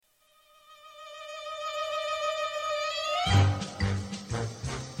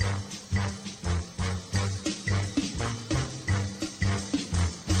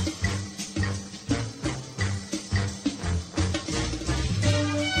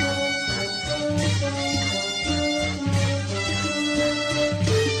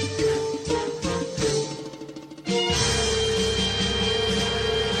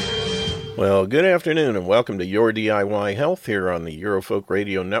Well, good afternoon and welcome to Your DIY Health here on the Eurofolk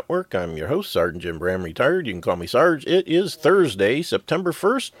Radio Network. I'm your host, Sergeant Jim Bram, retired. You can call me Sarge. It is Thursday, September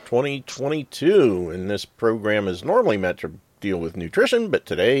 1st, 2022, and this program is normally meant to deal with nutrition, but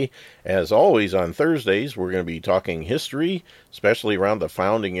today, as always on Thursdays, we're going to be talking history, especially around the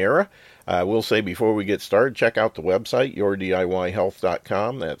founding era. I will say before we get started, check out the website,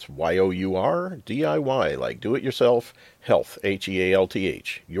 yourdiyhealth.com. That's YOUR-DIY, like do-it-yourself health,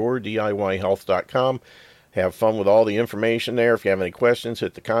 H-E-A-L-T-H, yourdiyhealth.com. Have fun with all the information there. If you have any questions,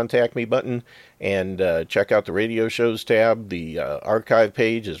 hit the Contact Me button and check out the radio shows tab. The archive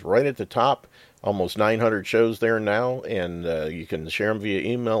page is right at the top. Almost 900 shows there now, and you can share them via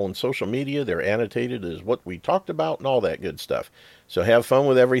email and social media. They're annotated as what we talked about and all that good stuff. So have fun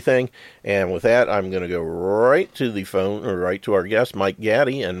with everything. And with that, I'm going to go right to the phone, or right to our guest, Mike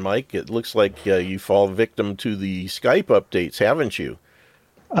Gaddy. And Mike, it looks like you fall victim to the Skype updates, haven't you?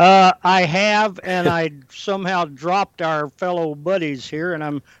 I have, and I somehow dropped our fellow buddies here, and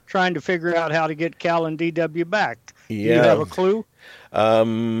I'm trying to figure out how to get Cal and DW back. Yeah. Do you have a clue?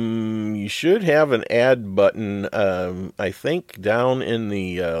 You should have an add button, I think down in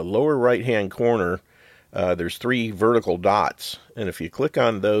the lower right-hand corner. There's 3 vertical dots, and if you click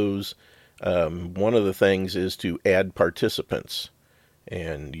on those, one of the things is to add participants,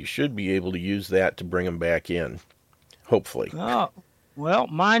 and you should be able to use that to bring them back in, hopefully. Oh, well,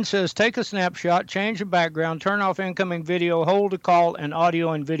 mine says take a snapshot, change the background, turn off incoming video, hold the call, and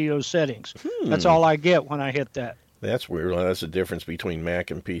audio and video settings. That's all I get when I hit that. That's weird. Well, that's the difference between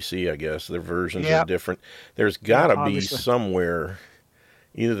Mac and PC, I guess. Their versions are different. There's got to be somewhere,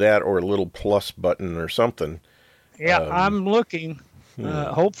 either that or a little plus button or something. Yeah, I'm looking.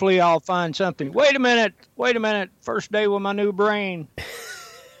 Hopefully I'll find something. Wait a minute. First day with my new brain.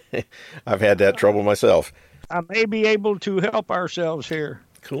 I've had that trouble myself. I may be able to help ourselves here.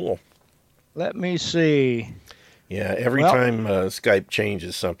 Cool. Let me see. Yeah, every time Skype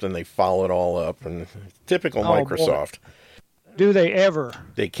changes something, they follow it all up, and typical Microsoft. Boy. Do they ever?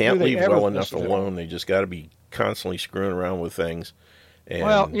 They can't leave well enough alone. They just got to be constantly screwing around with things. And,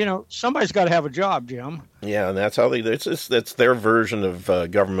 well, somebody's got to have a job, Jim. Yeah, and that's how that's their version of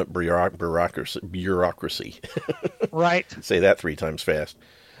government bureaucracy. Right. Say that 3 times fast.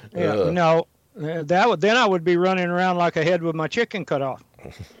 Yeah, no, then I would be running around like a head with my chicken cut off.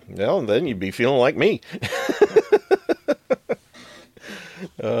 Well, then you'd be feeling like me.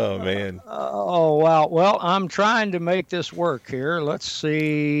 Oh, man. Oh, wow. Well, I'm trying to make this work here. Let's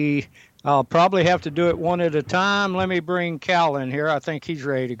see. I'll probably have to do it one at a time. Let me bring Cal in here. I think he's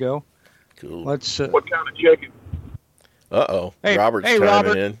ready to go. Cool. Let's. What kind of chicken? Uh-oh. Hey, Robert's hey, chiming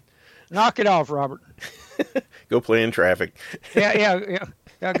Robert. in. Knock it off, Robert. Go play in traffic. Yeah.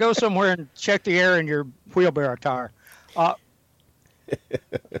 Go somewhere and check the air in your wheelbarrow tire.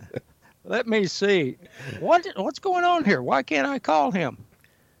 Let me see. What's going on here? Why can't I call him?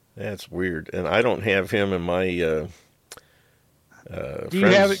 That's weird. And I don't have him in my Do you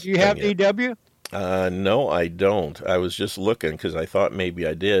have DW? No, I don't. I was just looking because I thought maybe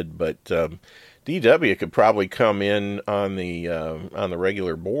I did, but DW could probably come in on the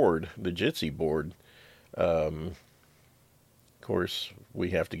regular board, the Jitsi board. Of course, we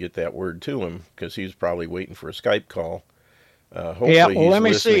have to get that word to him because he's probably waiting for a Skype call. Yeah, well, let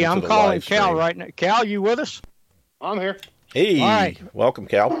me see. I'm calling Cal right now. Cal, you with us? I'm here. Hey, all right. Welcome,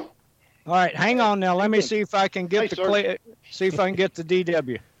 Cal. All right, hang on now. Let me see if I can get the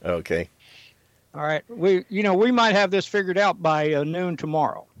DW. Okay. All right. We might have this figured out by noon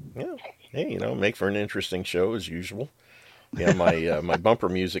tomorrow. Yeah. Hey, make for an interesting show as usual. Yeah, my bumper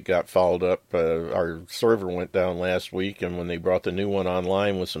music got fouled up. Our server went down last week, and when they brought the new one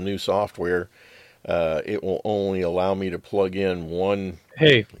online with some new software, it will only allow me to plug in one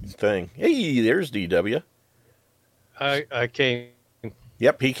thing. Hey, there's DW. I came.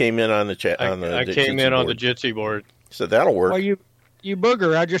 Yep, he came in on the chat. I came in on the Jitsi board. So that'll work. Well, you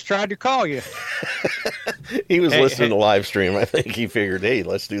booger! I just tried to call you. He was listening to live stream. I think he figured, hey,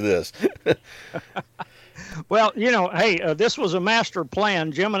 let's do this. Well, this was a master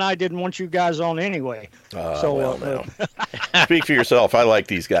plan. Jim and I didn't want you guys on anyway. Now. Speak for yourself. I like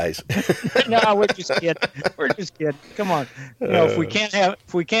these guys. No, we're just kidding. Come on. If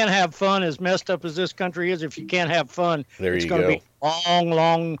we can't have fun, as messed up as this country is, if you can't have fun, it's going to be a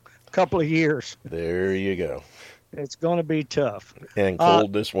long couple of years. There you go. It's going to be tough. And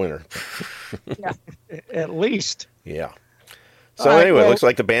cold this winter. Yeah, at least. Yeah. So anyway, it looks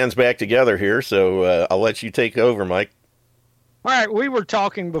like the band's back together here, so I'll let you take over, Mike. All right, we were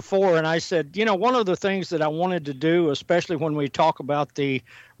talking before, and I said, one of the things that I wanted to do, especially when we talk about the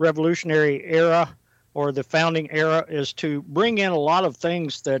Revolutionary era or the founding era, is to bring in a lot of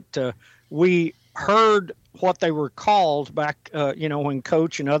things that we heard what they were called back, when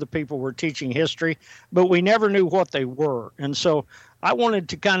Coach and other people were teaching history, but we never knew what they were. And so I wanted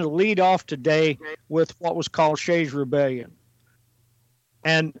to kind of lead off today with what was called Shays' Rebellion.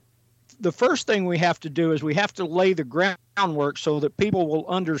 And the first thing we have to do is we have to lay the groundwork so that people will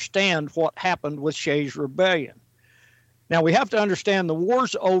understand what happened with Shays' Rebellion. Now, we have to understand the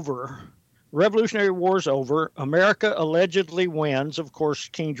war's over. Revolutionary War's over. America allegedly wins. Of course,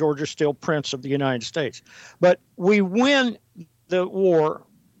 King George is still Prince of the United States. But we win the war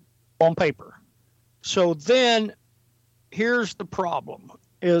on paper. So then here's the problem,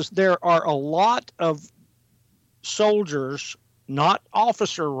 is there are a lot of soldiers, not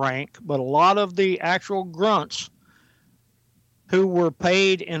officer rank, but a lot of the actual grunts who were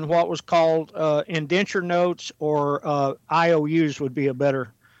paid in what was called indenture notes, or IOUs would be a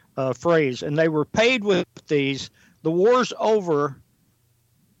better phrase. And they were paid with these. The war's over,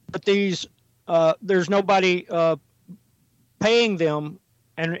 but these there's nobody paying them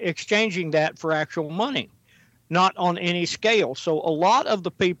and exchanging that for actual money, not on any scale. So a lot of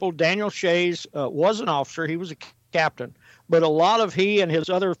the people, Daniel Shays was an officer, he was a captain, but a lot of he and his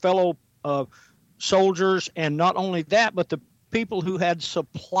other fellow soldiers, and not only that, but the people who had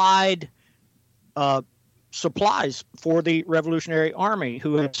supplied supplies for the Revolutionary Army,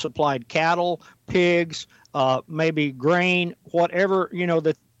 who had supplied cattle, pigs, maybe grain, whatever,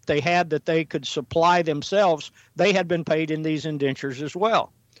 that they had that they could supply themselves, they had been paid in these indentures as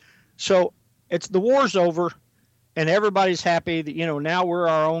well. So the war's over and everybody's happy that, now we're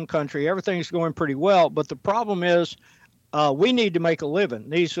our own country. Everything's going pretty well. But the problem is we need to make a living.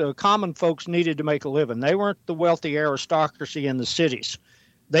 These common folks needed to make a living. They weren't the wealthy aristocracy in the cities.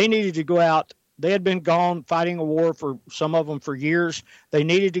 They needed to go out. They had been gone fighting a war for some of them for years. They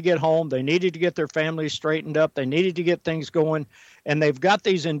needed to get home. They needed to get their families straightened up. They needed to get things going. And they've got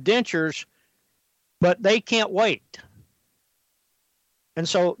these indentures, but they can't wait. And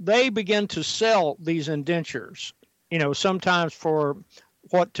so they begin to sell these indentures, sometimes for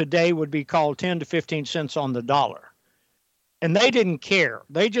what today would be called 10 to 15 cents on the dollar. And they didn't care.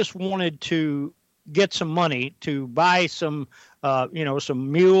 They just wanted to get some money to buy some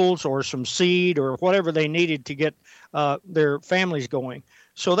mules or some seed or whatever they needed to get their families going.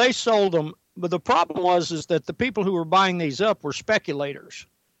 So they sold them. But the problem is that the people who were buying these up were speculators.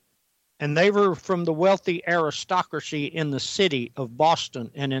 And they were from the wealthy aristocracy in the city of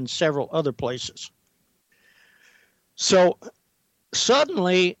Boston and in several other places. So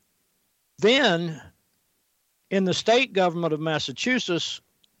suddenly, then, in the state government of Massachusetts,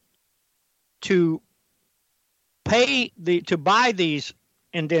 to buy these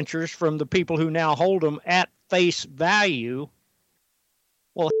indentures from the people who now hold them at face value,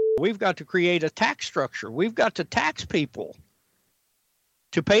 well, we've got to create a tax structure. We've got to tax people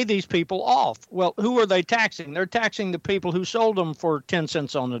to pay these people off. Well, who are they taxing? They're taxing the people who sold them for 10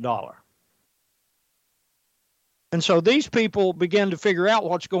 cents on the dollar. And so these people begin to figure out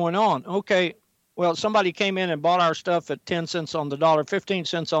what's going on. Okay, well, somebody came in and bought our stuff at 10 cents on the dollar, 15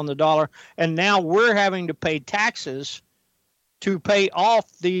 cents on the dollar, and now we're having to pay taxes to pay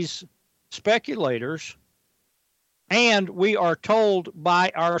off these speculators. And we are told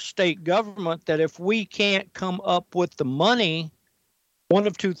by our state government that if we can't come up with the money, one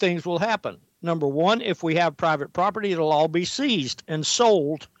of two things will happen. Number one, if we have private property, it'll all be seized and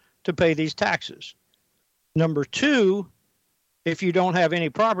sold to pay these taxes. Number two, if you don't have any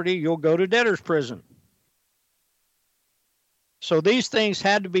property, you'll go to debtor's prison. So these things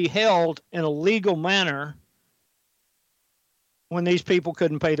had to be held in a legal manner when these people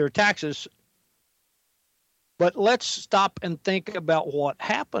couldn't pay their taxes. But let's stop and think about what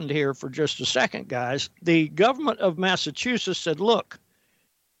happened here for just a second, guys. The government of Massachusetts said, look,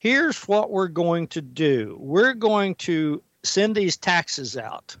 here's what we're going to do. We're going to send these taxes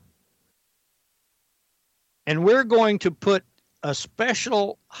out. And we're going to put a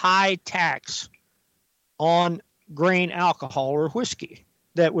special high tax on grain alcohol or whiskey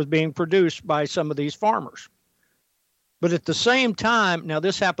that was being produced by some of these farmers. But at the same time, now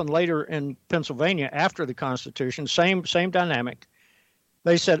this happened later in Pennsylvania after the Constitution, same dynamic.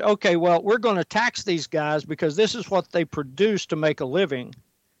 They said, okay, well, we're going to tax these guys because this is what they produce to make a living.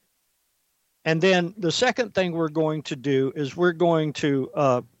 And then the second thing we're going to do is we're going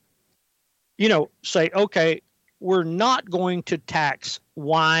to, say, okay, we're not going to tax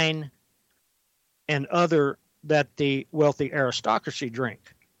wine and other that the wealthy aristocracy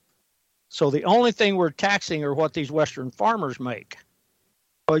drink. So the only thing we're taxing are what these Western farmers make.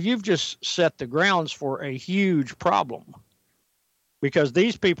 Well, you've just set the grounds for a huge problem because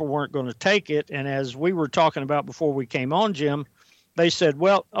these people weren't going to take it. And as we were talking about before we came on, Jim, they said,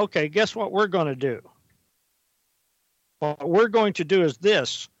 well, okay, guess what we're going to do? What we're going to do is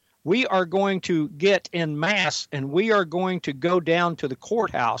this. We are going to get en masse, and we are going to go down to the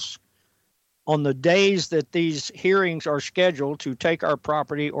courthouse on the days that these hearings are scheduled to take our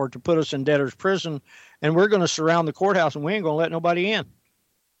property or to put us in debtor's prison, and we're going to surround the courthouse, and we ain't going to let nobody in.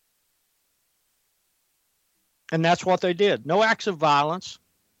 And that's what they did. No acts of violence.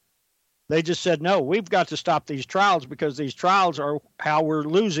 They just said, no, we've got to stop these trials because these trials are how we're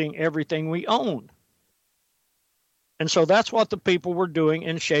losing everything we own. And so that's what the people were doing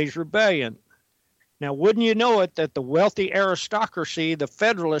in Shays' Rebellion. Now, wouldn't you know it that the wealthy aristocracy, the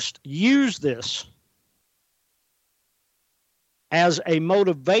Federalists, used this as a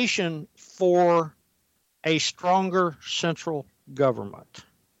motivation for a stronger central government.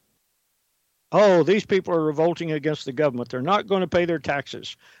 Oh, these people are revolting against the government. They're not going to pay their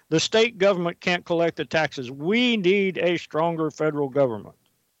taxes. The state government can't collect the taxes. We need a stronger federal government.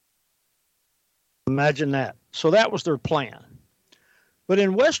 Imagine that. So that was their plan. But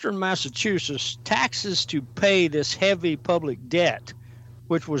in Western Massachusetts, taxes to pay this heavy public debt,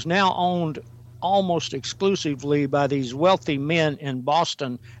 which was now owned almost exclusively by these wealthy men in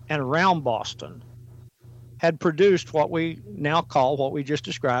Boston and around Boston, had produced what we now call, what we just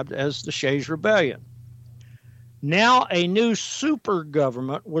described as the Shays' Rebellion. Now a new super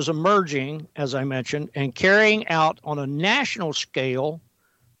government was emerging, as I mentioned, and carrying out on a national scale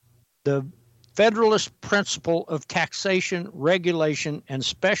the Federalist principle of taxation, regulation, and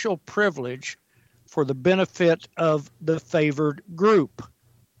special privilege for the benefit of the favored group.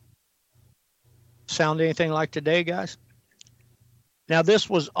 Sound anything like today, guys? Now, this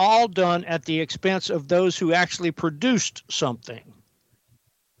was all done at the expense of those who actually produced something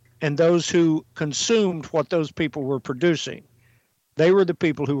and those who consumed what those people were producing. They were the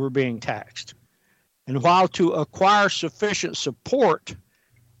people who were being taxed. And while to acquire sufficient support,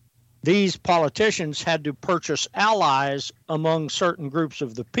 these politicians had to purchase allies among certain groups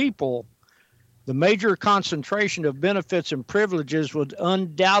of the people, the major concentration of benefits and privileges would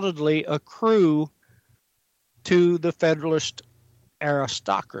undoubtedly accrue to the Federalist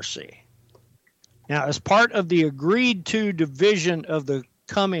aristocracy. Now, as part of the agreed-to division of the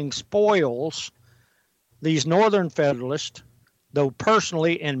coming spoils, these Northern Federalists, though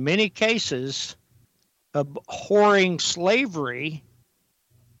personally in many cases abhorring slavery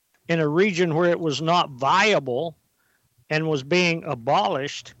in a region where it was not viable and was being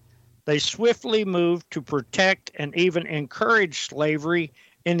abolished, they swiftly moved to protect and even encourage slavery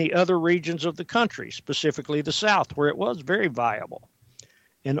in the other regions of the country, specifically the South, where it was very viable.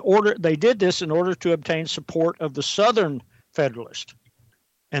 They did this in order to obtain support of the Southern Federalists,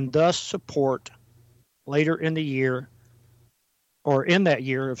 and thus support later in the year, or in that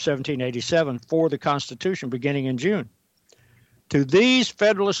year of 1787, for the Constitution beginning in June. To these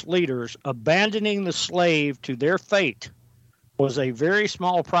Federalist leaders, abandoning the slave to their fate was a very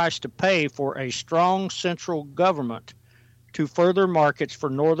small price to pay for a strong central government to further markets for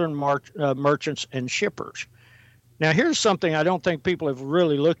Northern merchants and shippers. Now, here's something I don't think people have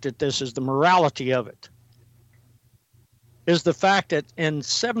really looked at. This is the morality of it. Is the fact that in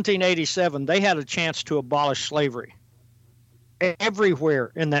 1787, they had a chance to abolish slavery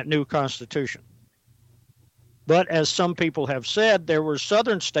everywhere in that new Constitution. But as some people have said, there were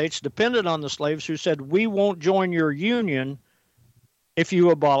southern states dependent on the slaves who said, we won't join your union if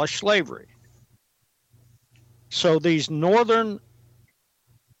you abolish slavery. So these northern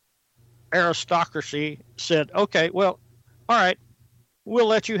aristocracy said, okay, well, all right, we'll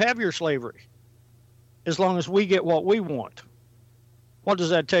let you have your slavery as long as we get what we want. What does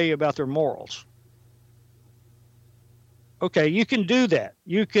that tell you about their morals? Okay, you can do that.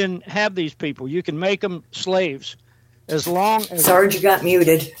 You can have these people. You can make them slaves as long as... Sarge, you got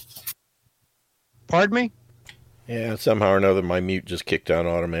muted. Pardon me? Yeah, somehow or another, my mute just kicked on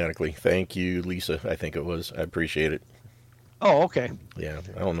automatically. Thank you, Lisa, I think it was. I appreciate it. Oh, okay. Yeah,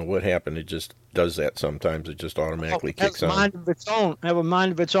 I don't know what happened. It just does that sometimes. It just automatically kicks on. Mind of its own. Have a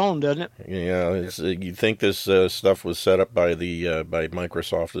mind of its own, doesn't it? Yeah, you'd think this stuff was set up by by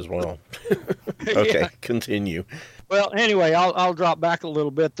Microsoft as well. Okay, yeah. Continue. Well, anyway, I'll drop back a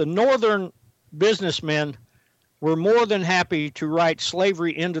little bit. The northern businessmen were more than happy to write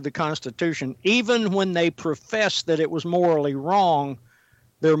slavery into the Constitution, even when they professed that it was morally wrong.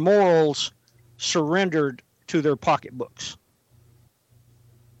 Their morals surrendered to their pocketbooks.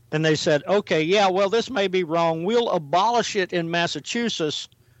 And they said, okay, yeah, well, this may be wrong. We'll abolish it in Massachusetts,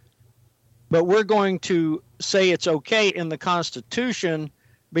 but we're going to say it's okay in the Constitution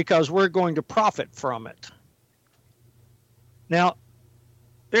because we're going to profit from it. Now,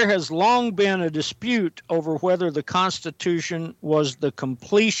 There has long been a dispute over whether the Constitution was the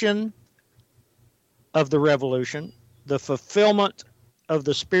completion of the Revolution, the fulfillment of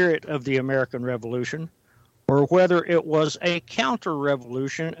the spirit of the American Revolution, or whether it was a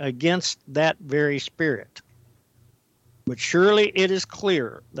counter-revolution against that very spirit. But surely it is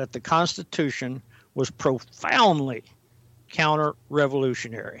clear that the Constitution was profoundly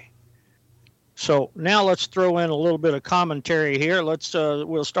counter-revolutionary. So now let's throw in a little bit of commentary here.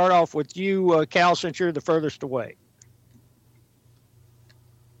 We'll start off with you, Cal, since you're the furthest away.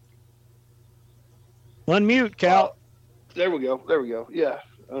 Unmute, Cal. There we go. Yeah,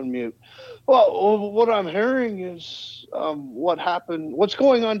 unmute. Well, what I'm hearing is what happened. What's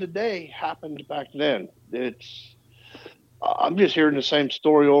going on today happened back then. I'm just hearing the same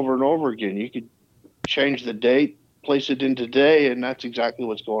story over and over again. You could change the date, place it in today, and that's exactly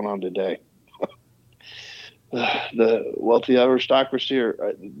what's going on today. The wealthy aristocracy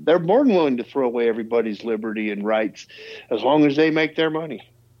they're more than willing to throw away everybody's liberty and rights as long as they make their money.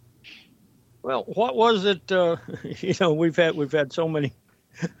 Well, what was it? We've had so many.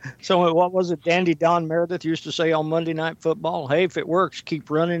 So what was it? Dandy Don Meredith used to say on Monday Night Football, "Hey, if it works, keep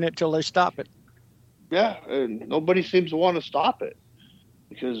running it till they stop it." Yeah, and nobody seems to want to stop it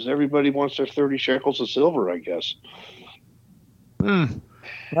because everybody wants their 30 shekels of silver, I guess.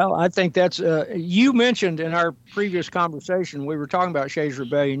 Well, I think that's you mentioned in our previous conversation, we were talking about Shays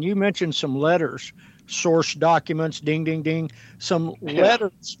Rebellion. You mentioned some letters, source documents, ding, ding, ding, some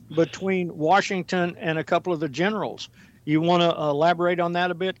letters between Washington and a couple of the generals. You want to elaborate on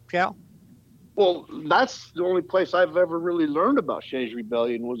that a bit, Cal? Well, that's the only place I've ever really learned about Shays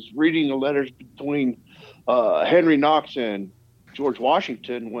Rebellion was reading the letters between Henry Knox and George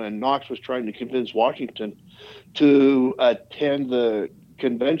Washington when Knox was trying to convince Washington to attend the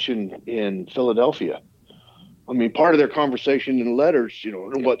convention in Philadelphia. I mean, part of their conversation in letters,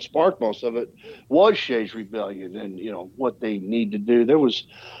 and what sparked most of it was Shays Rebellion and, what they need to do. There was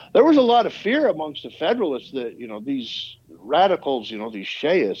a lot of fear amongst the Federalists that, these radicals, these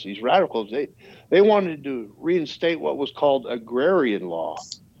Shayists, these radicals, they wanted to reinstate what was called agrarian law.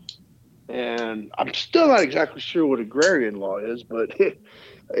 And I'm still not exactly sure what agrarian law is, but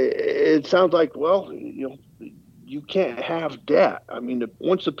it sounds like, well, you can't have debt. I mean,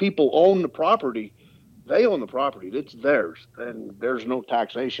 once the people own the property, they own the property. It's theirs. And there's no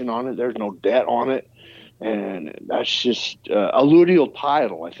taxation on it. There's no debt on it. And that's just a ludial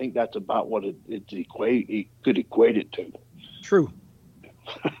title. I think that's about what it could equate it to. True.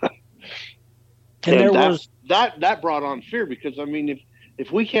 And that brought on fear because, I mean,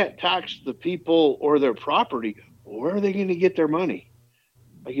 if we can't tax the people or their property, where are they going to get their money?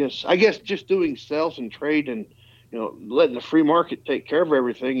 I guess just doing sales and trade and, letting the free market take care of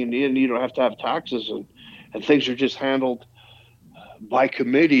everything. In the end, you don't have to have taxes and things are just handled by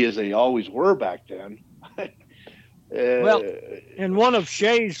committee as they always were back then. Well, in one of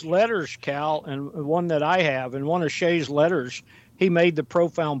Shay's letters, Cal, and one that I have, in one of Shay's letters, he made the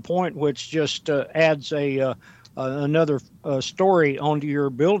profound point, which just adds another story onto your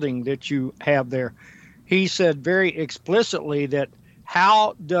building that you have there. He said very explicitly that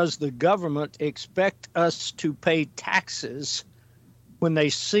how does the government expect us to pay taxes when they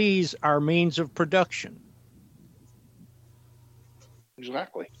seize our means of production?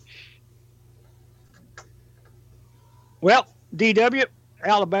 Exactly. Well, DW,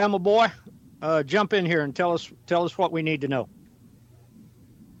 Alabama boy, jump in here and tell us what we need to know.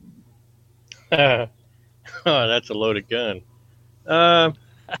 Oh, that's a loaded gun.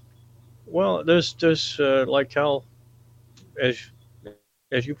 Well, there's like Cal,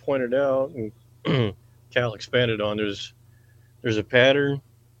 as you pointed out, and Cal expanded on, there's a pattern.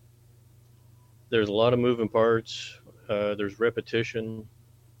 There's a lot of moving parts. There's repetition.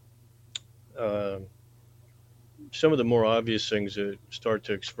 Some of the more obvious things that start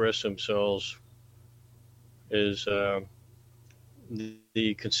to express themselves is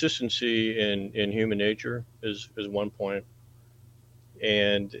the consistency in human nature is one point.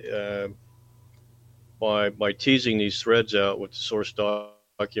 And by teasing these threads out with the source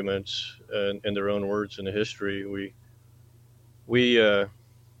documents and their own words in the history, we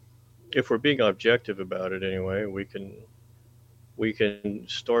if we're being objective about it anyway, we can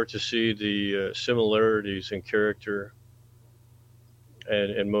start to see the similarities in character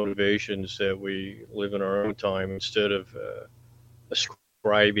and motivations that we live in our own time instead of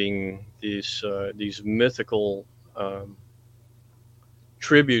ascribing these mythical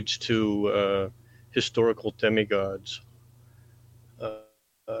tributes to historical demigods.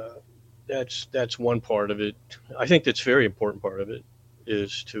 That's one part of it. I think that's a very important part of it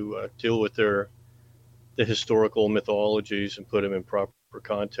is to deal with the historical mythologies and put them in proper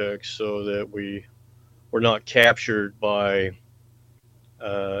context so that we're not captured by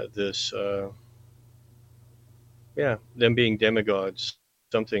this, them being demigods,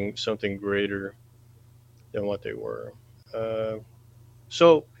 something greater than what they were.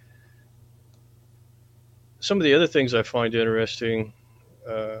 So some of the other things I find interesting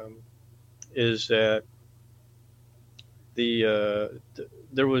is that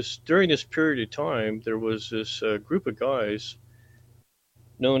there was, during this period of time, there was this group of guys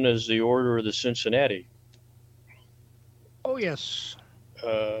known as the Order of the Cincinnati. Oh yes.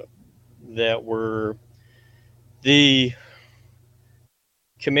 That were the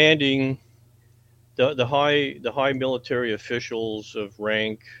commanding the high military officials of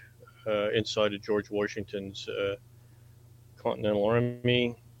rank inside of George Washington's Continental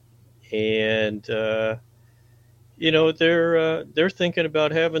Army, and they're thinking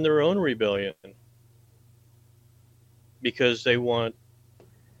about having their own rebellion because they want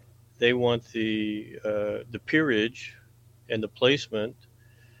the peerage and the placement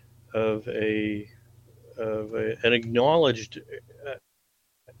of an acknowledged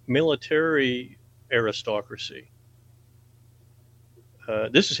military aristocracy.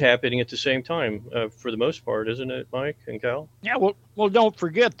 This is happening at the same time, for the most part, isn't it, Mike and Cal? Yeah. Well, don't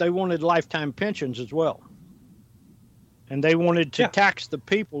forget they wanted lifetime pensions as well, and they wanted to tax the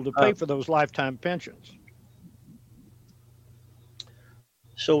people to pay for those lifetime pensions.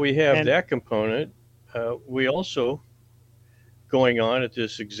 So we have that component. We also, going on at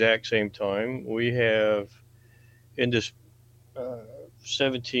this exact same time, we have in this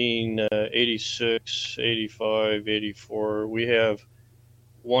 1786, 85, 84, we have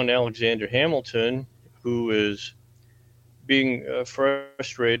one Alexander Hamilton who is being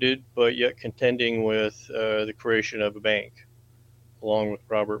frustrated but yet contending with the creation of a bank along with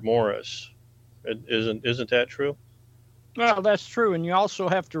Robert Morris. Isn't that true? Well, that's true. And you also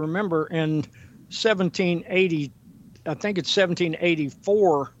have to remember in 1780, I think it's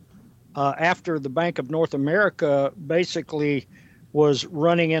 1784, after the Bank of North America basically was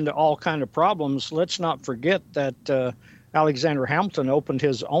running into all kind of problems. Let's not forget that Alexander Hamilton opened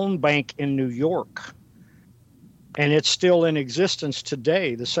his own bank in New York, and it's still in existence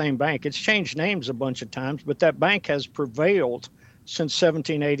today, the same bank. It's changed names a bunch of times, but that bank has prevailed since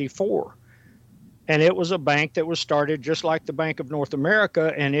 1784. And it was a bank that was started just like the Bank of North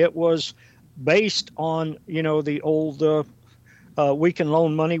America, and it was based on, the old we can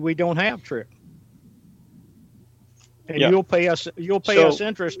loan money we don't have trick. And you'll pay us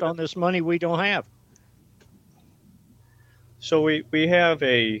interest on this money we don't have. So we have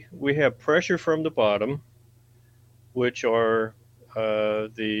pressure from the bottom, which are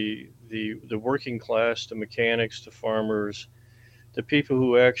the working class, the mechanics, the farmers, the people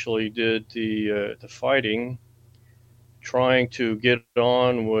who actually did the fighting, trying to get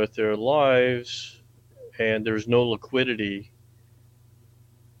on with their lives, and there's no liquidity,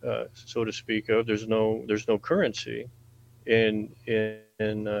 so to speak of. There's no currency in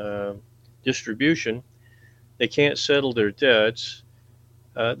distribution. They can't settle their debts.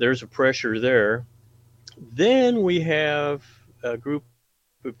 There's a pressure there. Then we have a group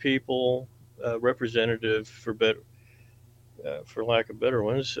of people, representative for lack of better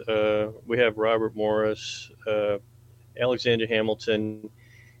ones. We have Robert Morris, Alexander Hamilton,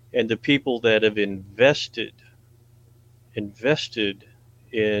 and the people that have invested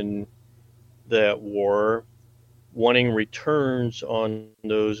in that war, wanting returns on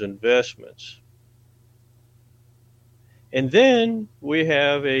those investments. And then we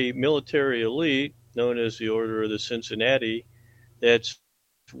have a military elite known as the Order of the Cincinnati that's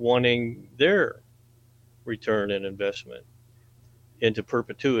wanting their return and investment into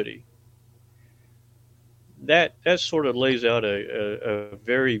perpetuity. That sort of lays out a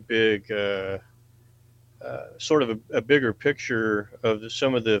very big, sort of a bigger picture of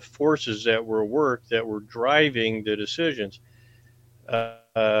some of the forces that were at work that were driving the decisions.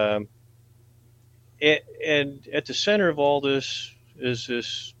 And at the center of all this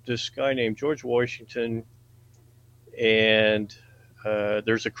is this guy named George Washington, and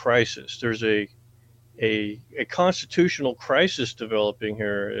there's a crisis. There's a constitutional crisis developing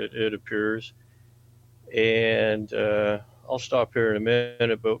here, it appears. And I'll stop here in a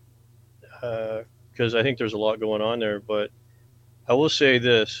minute, but because I think there's a lot going on there. But I will say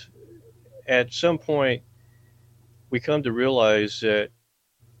this: at some point, we come to realize that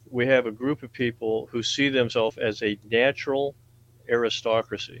we have a group of people who see themselves as a natural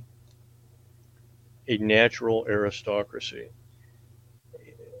aristocracy. A natural aristocracy.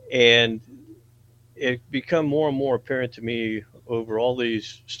 And it become more and more apparent to me over all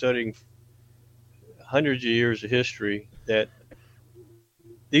these studying hundreds of years of history that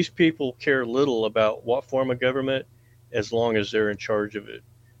these people care little about what form of government as long as they're in charge of it,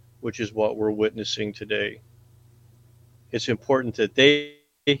 which is what we're witnessing today. It's important that they,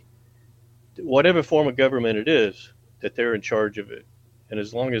 whatever form of government it is, that they're in charge of it. And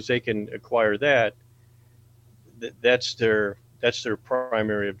as long as they can acquire that, that's their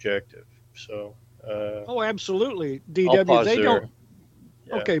primary objective. So Oh, absolutely, I'll DW. pause They there. don't.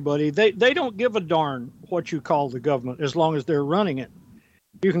 Yeah. Okay, buddy. They don't give a darn what you call the government as long as they're running it.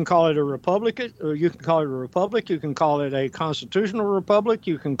 You can call it a republic, or you can call it a republic. You can call it a constitutional republic.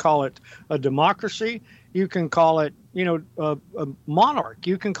 You can call it a democracy. You can call it, a monarch.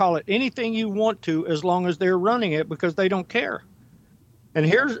 You can call it anything you want to as long as they're running it, because they don't care. And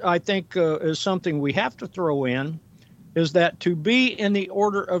here's, I think, is something we have to throw in, is that to be in the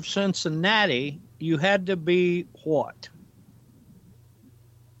Order of Cincinnati, you had to be what?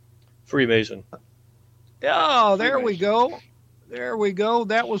 Freemason. Oh, there we go. There we go.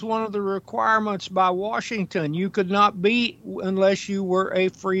 That was one of the requirements by Washington. You could not be unless you were a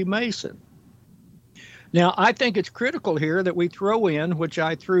Freemason. Now, I think it's critical here that we throw in, which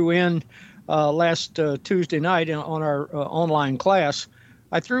I threw in last Tuesday night on our online class,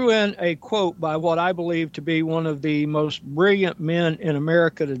 I threw in a quote by what I believe to be one of the most brilliant men in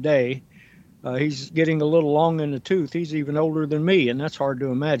America today. He's getting a little long in the tooth. He's even older than me, and that's hard to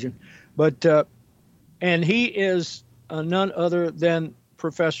imagine. But and he is none other than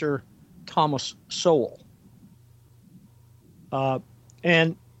Professor Thomas Sowell.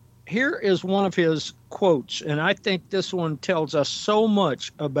 And here is one of his quotes, and I think this one tells us so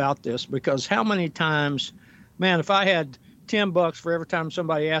much about this, because how many times, man, if I had $10 for every time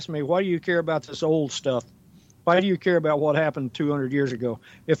somebody asked me, why do you care about this old stuff? Why do you care about what happened 200 years ago?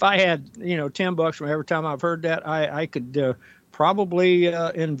 If I had, $10 from every time I've heard that, I could probably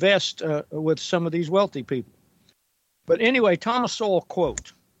invest with some of these wealthy people. But anyway, Thomas Sowell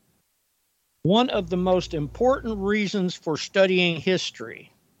quote, "One of the most important reasons for studying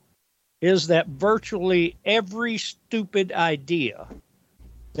history is that virtually every stupid idea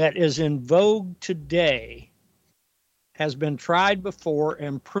that is in vogue today has been tried before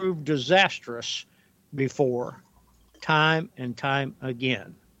and proved disastrous before, time and time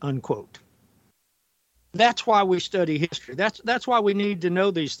again," unquote. That's why we study history. That's why we need to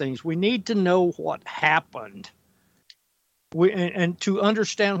know these things. We need to know what happened. And to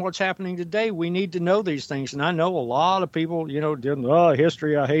understand what's happening today, we need to know these things. And I know a lot of people,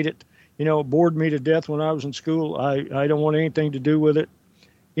 history, I hate it. It bored me to death when I was in school. I don't want anything to do with it.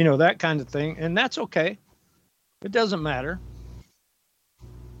 That kind of thing. And that's okay. It doesn't matter.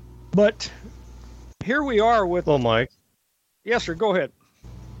 But here we are with... Well, Mike. Yes, sir. Go ahead.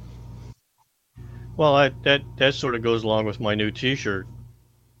 Well, that sort of goes along with my new T-shirt.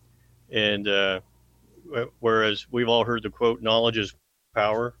 And whereas we've all heard the quote, "Knowledge is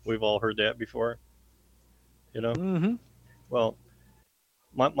power." We've all heard that before. Mm-hmm. Well,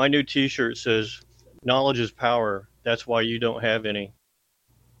 my new T-shirt says, "Knowledge is power. That's why you don't have any."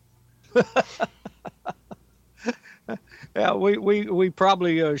 Yeah, we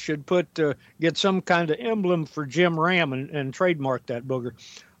probably should get some kind of emblem for Jim Ram and trademark that booger.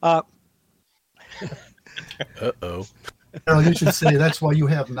 Uh-oh. Carol, you should say that's why you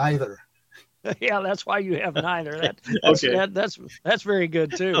have neither. Yeah, that's why you have neither. Okay. That's very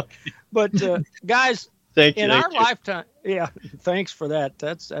good too. Okay. But guys, thank you. Lifetime, yeah, thanks for that.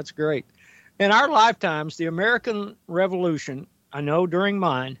 That's great. In our lifetimes, the American Revolution, I know during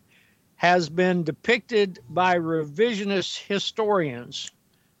mine, has been depicted by revisionist historians.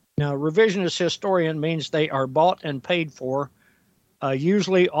 Now, revisionist historian means they are bought and paid for,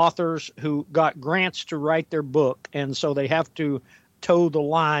 usually authors who got grants to write their book, and so they have to toe the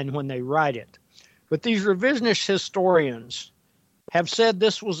line when they write it. But these revisionist historians have said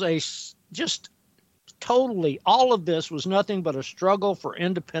this was all of this was nothing but a struggle for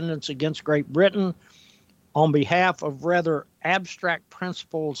independence against Great Britain on behalf of rather abstract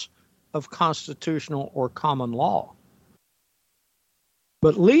principles of constitutional or common law.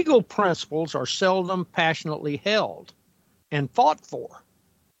 But legal principles are seldom passionately held and fought for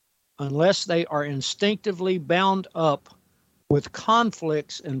unless they are instinctively bound up with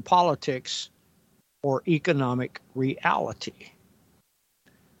conflicts in politics or economic reality.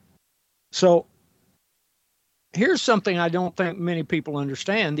 So here's something I don't think many people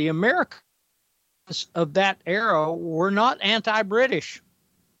understand. The Americans of that era were not anti-British.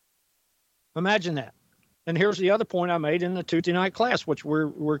 Imagine that. And here's the other point I made in the Tuesday night class, which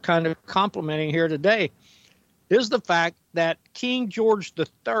we're kind of complimenting here today, is the fact that King George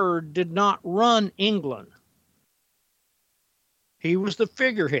III did not run England. He was the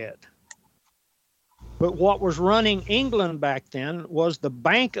figurehead. But what was running England back then was the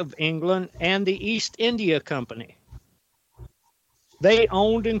Bank of England and the East India Company. They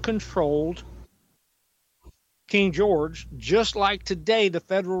owned and controlled King George, just like today the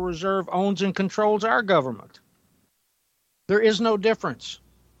Federal Reserve owns and controls our government. There is no difference.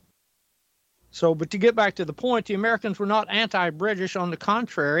 So, but to get back to the point, the Americans were not anti-British. On the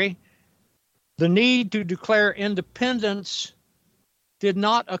contrary, the need to declare independence did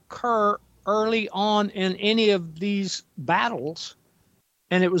not occur early on in any of these battles,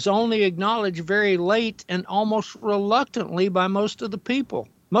 and it was only acknowledged very late and almost reluctantly by most of the people.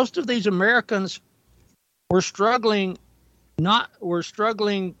 Most of these Americans were struggling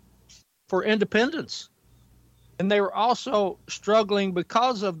for independence, and they were also struggling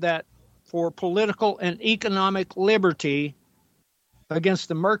because of that for political and economic liberty against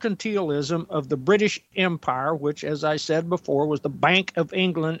the mercantilism of the British Empire, which, as I said before, was the Bank of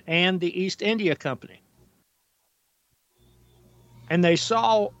England and the East India Company. And they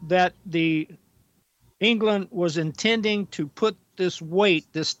saw that England was intending to put this weight,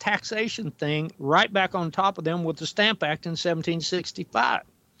 this taxation thing, right back on top of them with the Stamp Act in 1765.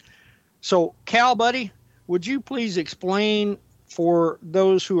 So, Cal, buddy, would you please explain for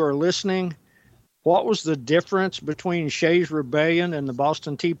those who are listening, what was the difference between Shays' Rebellion and the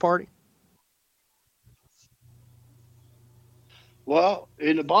Boston Tea Party? Well,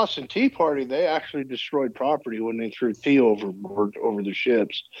 in the Boston Tea Party, they actually destroyed property when they threw tea overboard over the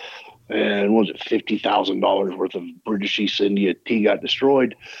ships. And was it $50,000 worth of British East India tea got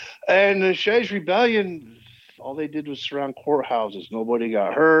destroyed? And the Shays' Rebellion, all they did was surround courthouses. Nobody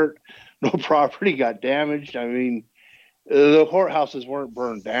got hurt. No property got damaged. I mean, the courthouses weren't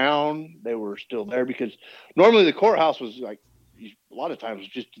burned down. They were still there because normally the courthouse was like, a lot of times, was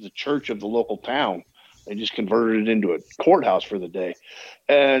just the church of the local town. They just converted it into a courthouse for the day.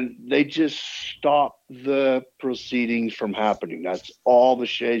 And they just stopped the proceedings from happening. That's all the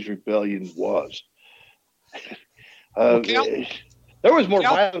Shays' Rebellion was. There was more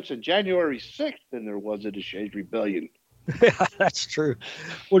violence in January 6th than there was at the Shays' Rebellion. Yeah, that's true.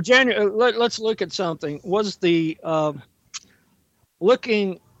 Well, let's look at something. Was the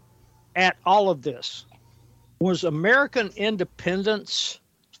looking at all of this, was American independence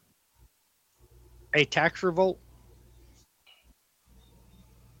a tax revolt?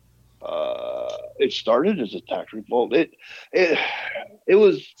 It started as a tax revolt. It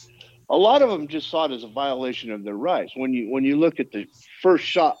was, a lot of them just saw it as a violation of their rights. When you look at the first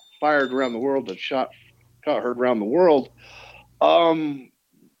shot fired around the world, that shot heard around the world,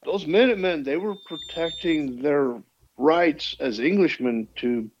 those Minutemen, they were protecting their rights as Englishmen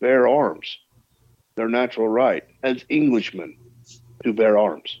to bear arms, their natural right as Englishmen to bear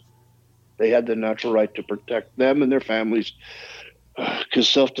arms. They had the natural right to protect them and their families because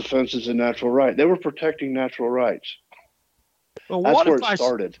self-defense is a natural right. They were protecting natural rights. Well, that's where it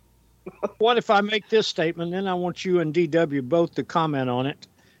started. What if I make this statement, then I want you and DW both to comment on it,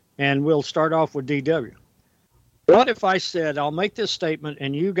 and we'll start off with DW. What if I said, I'll make this statement,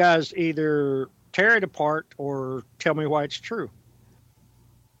 and you guys either tear it apart or tell me why it's true?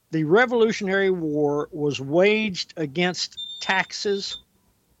 The Revolutionary War was waged against taxes,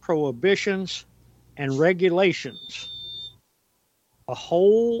 prohibitions, and regulations, a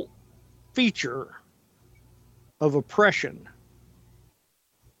whole feature of oppression.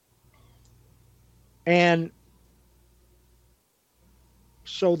 And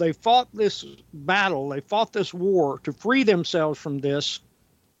so they fought this battle, they fought this war to free themselves from this,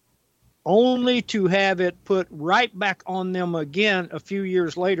 only to have it put right back on them again a few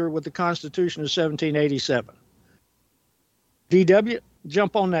years later with the Constitution of 1787. DW,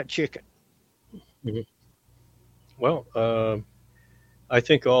 jump on that chicken. Mm-hmm. Well, I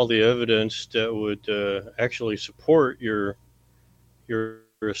think all the evidence that would actually support your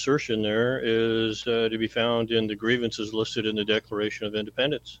assertion there is to be found in the grievances listed in the Declaration of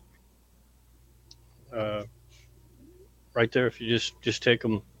Independence. Right there, if you just take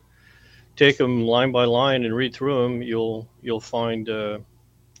them line by line and read through them, you'll find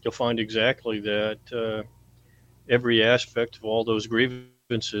exactly that every aspect of all those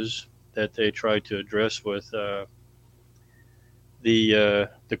grievances that they tried to address with the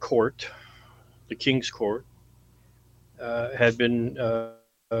court, the King's Court, had been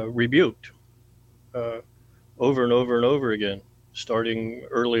rebuked over and over and over again, starting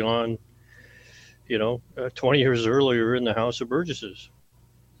early on, 20 years earlier in the House of Burgesses.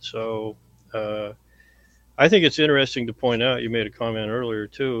 So I think it's interesting to point out, you made a comment earlier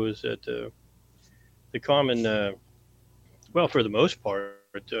too, is that the common, for the most part,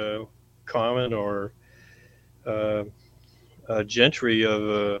 common or gentry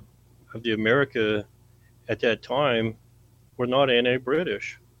of the America at that time were not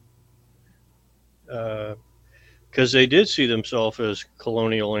anti-British, because they did see themselves as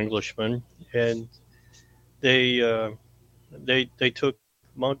colonial Englishmen, and they took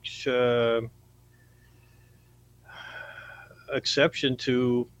much exception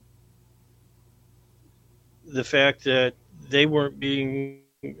to the fact that they weren't being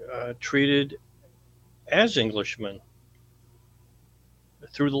treated as Englishmen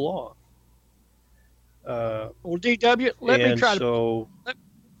through the law. Well, DW, let me try to.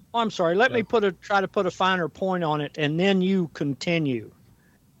 I'm sorry. Let me try to put a finer point on it, and then you continue,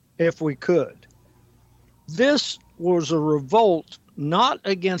 if we could. This was a revolt not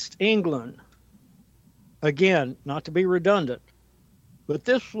against England. Again, not to be redundant, but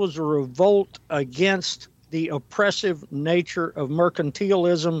this was a revolt against the oppressive nature of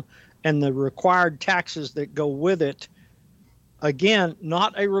mercantilism and the required taxes that go with it. Again,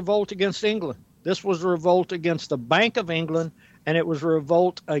 not a revolt against England. This was a revolt against the Bank of England, and it was a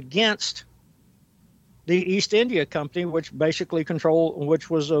revolt against the East India Company, which basically which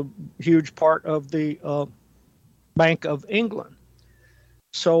was a huge part of the Bank of England.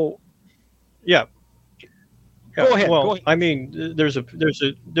 So, yeah. Go ahead. Well, go ahead. I mean, there's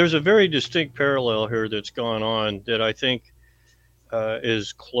a very distinct parallel here that's gone on that I think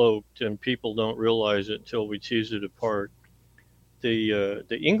is cloaked, and people don't realize it until we tease it apart. The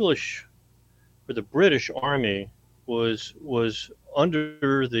English or the British Army was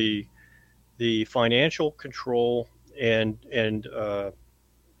under the financial control and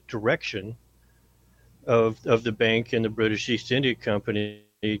direction of the bank and the British East India Company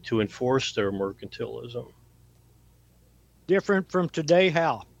to enforce their mercantilism. Different from today,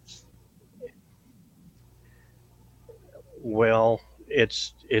 how? Well,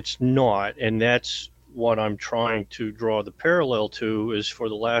 it's not, and that's what I'm trying to draw the parallel to. Is for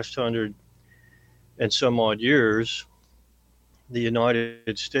the last 100 and some odd years, the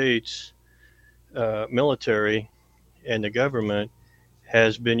United States military and the government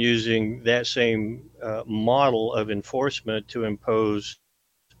has been using that same model of enforcement to impose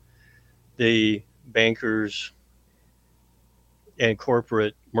the bankers and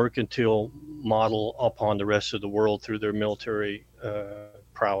corporate mercantile model upon the rest of the world through their military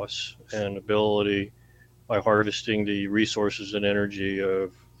prowess and ability by harvesting the resources and energy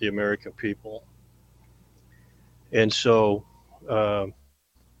of the American people. And so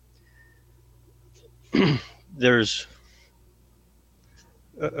there's,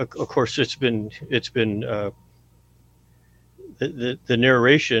 of course, it's been the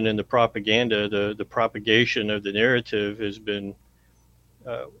narration and the propaganda, the propagation of the narrative has been,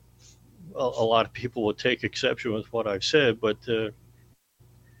 a lot of people will take exception with what I've said, but the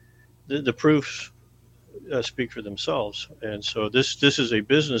proofs speak for themselves. And so this is a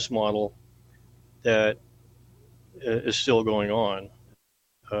business model that is still going on.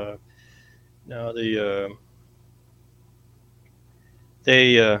 Now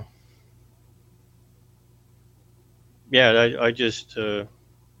I just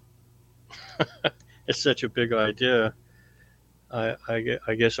it's such a big idea.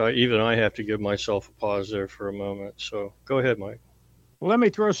 I guess I have to give myself a pause there for a moment. So go ahead, Mike. Well, let me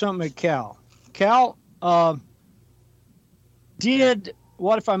throw something at Cal. Cal,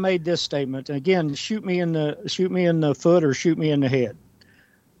 what if I made this statement? Again, shoot me in the foot or shoot me in the head.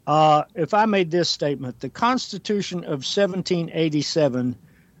 If I made this statement, the Constitution of 1787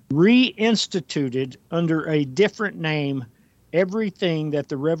 reinstituted under a different name everything that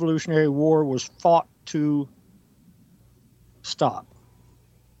the Revolutionary War was fought to stop.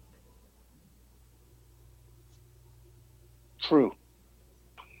 True.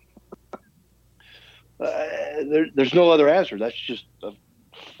 There's no other answer. That's just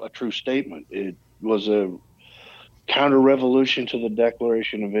a true statement. It was a counter-revolution to the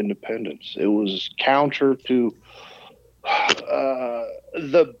Declaration of Independence. It was counter to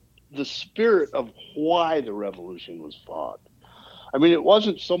the spirit of why the revolution was fought. I mean, it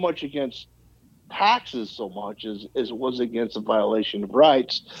wasn't so much against taxes so much as it was against a violation of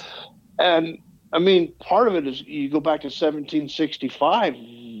rights. And I mean, part of it is you go back to 1765,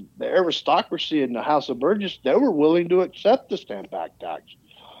 the aristocracy in the House of Burgess, they were willing to accept the stamp act tax.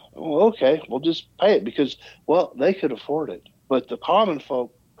 Well, okay, we'll just pay it because, well, they could afford it. But the common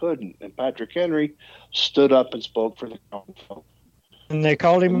folk couldn't. And Patrick Henry stood up and spoke for the common folk. And they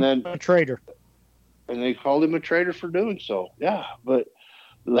called him a traitor. And they called him a traitor for doing so. Yeah, but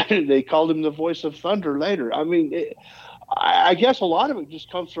they called him the voice of thunder later. I mean, I guess a lot of it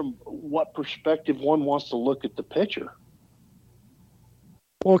just comes from what perspective one wants to look at the picture.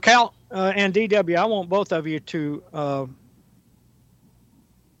 Well, Cal and DW, I want both of you to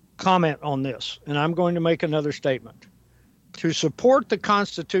comment on this, and I'm going to make another statement. To support the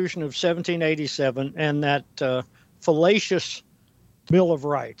Constitution of 1787 and that fallacious Bill of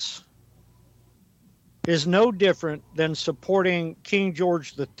Rights is no different than supporting King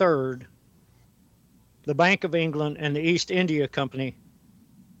George III, the Bank of England, and the East India Company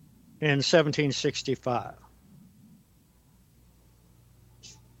in 1765.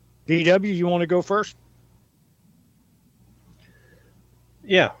 DW, you want to go first?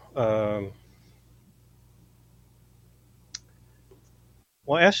 Yeah.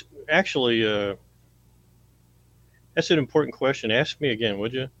 Well, actually, that's an important question. Ask me again,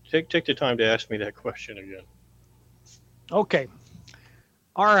 would you? Take the time to ask me that question again. Okay.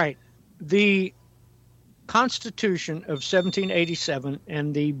 All right. The Constitution of 1787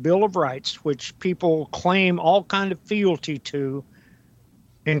 and the Bill of Rights, which people claim all kind of fealty to,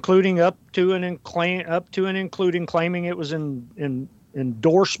 including up to and including claiming it was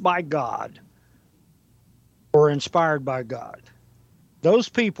endorsed by God or inspired by God. Those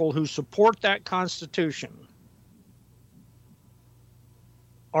people who support that Constitution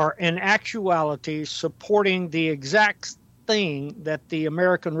are in actuality supporting the exact thing that the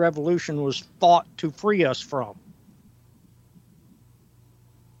American Revolution was fought to free us from.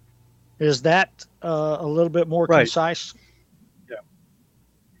 Is that a little bit more concise? Yeah.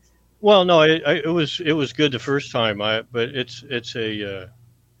 Well, no, it was good the first time, but it's a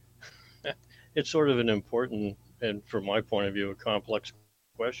it's sort of an important and, from my point of view, a complex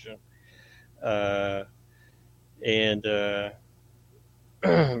question, and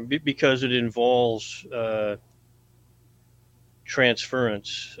because it involves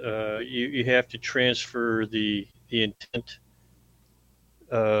transference. You have to transfer the intent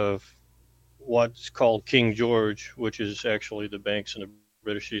of what's called King George, which is actually the banks in the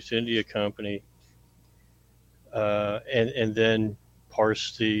British East India Company, and then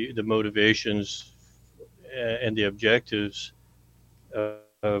parse the motivations and the objectives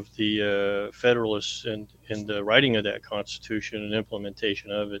of the Federalists in the writing of that Constitution and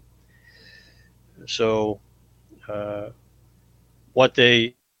implementation of it. So what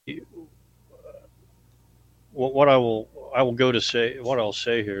I'll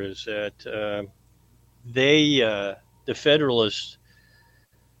say here is that the Federalists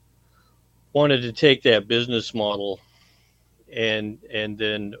wanted to take that business model and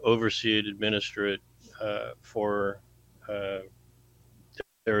then oversee it, administer it for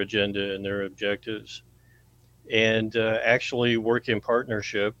their agenda and their objectives, and actually work in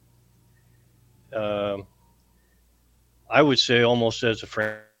partnership. I would say almost as a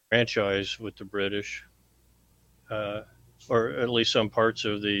franchise with the British, or at least some parts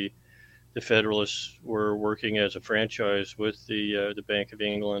of the Federalists were working as a franchise with the Bank of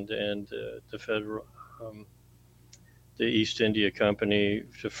England and the East India Company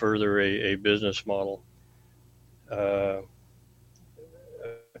to further a business model. Of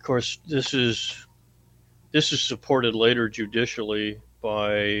course, this is supported later judicially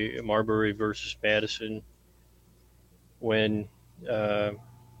by Marbury versus Madison, when the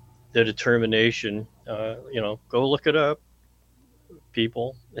determination, go look it up,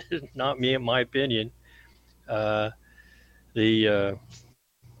 people, not me, in my opinion. The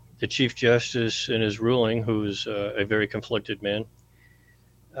Chief Justice in his ruling, who's a very conflicted man,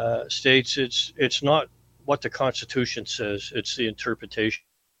 states it's not what the Constitution says, it's the interpretation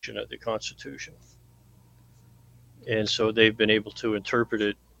of the Constitution. And so they've been able to interpret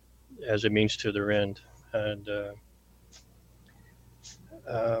it as a means to their end. And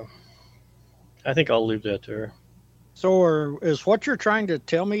I think I'll leave that there. So is what you're trying to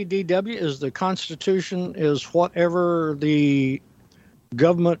tell me, DW, is the Constitution is whatever the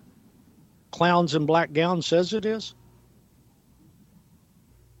government clowns in black gowns says it is?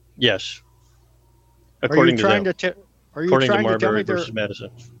 Yes. According to them. According to Marbury versus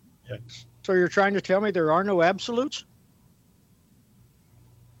Madison. Yeah. So you're trying to tell me there are no absolutes?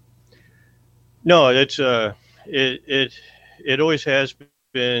 No, it's it always has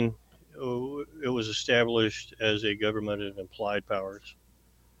been. It was established as a government of implied powers,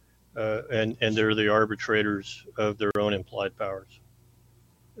 and they're the arbitrators of their own implied powers.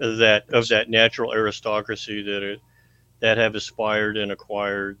 Of that natural aristocracy that have aspired and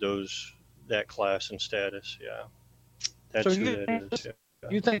acquired that class and status. Yeah, that's who that is. Yeah.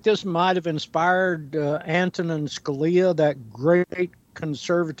 You think this might have inspired Antonin Scalia, that great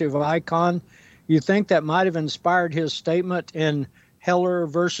conservative icon? You think that might have inspired his statement in Heller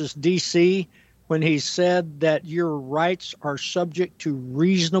versus D.C. when he said that your rights are subject to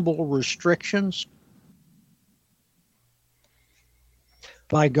reasonable restrictions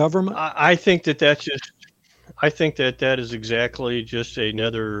by government? I think that's I think that is exactly just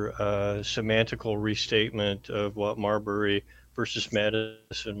another semantical restatement of what Marbury versus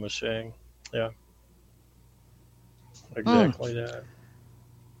Madison was saying. Yeah, exactly that.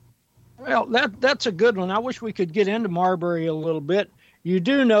 Well, that's a good one. I wish we could get into Marbury a little bit. You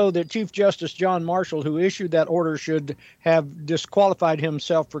do know that Chief Justice John Marshall, who issued that order, should have disqualified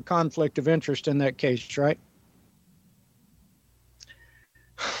himself for conflict of interest in that case, right?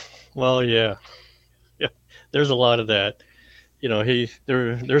 Well, yeah. There's a lot of that. There's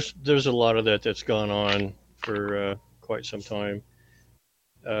a lot of that's gone on for quite some time.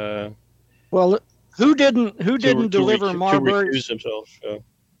 Well, who didn't deliver Marbury? To recuse himself.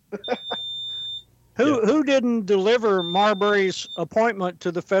 Who didn't deliver Marbury's appointment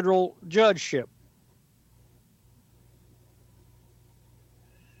to the federal judgeship?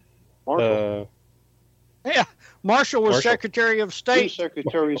 Marshall. Yeah, Marshall was Secretary of State.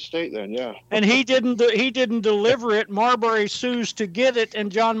 Secretary of State then, yeah. And he didn't deliver it. Marbury sues to get it,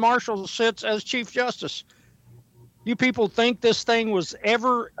 and John Marshall sits as Chief Justice. You people think this thing was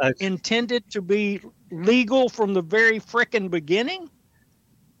ever intended to be legal from the very frickin' beginning?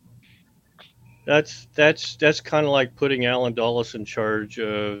 That's kind of like putting Alan Dulles in charge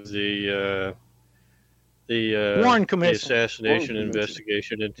of the Warren Commission, the assassination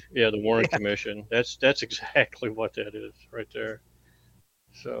investigation, and the Warren Commission. That's exactly what that is right there.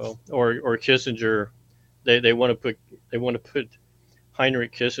 So, or Kissinger, they want to put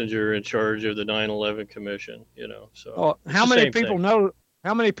Heinrich Kissinger in charge of the 9/11 Commission. So how many people know?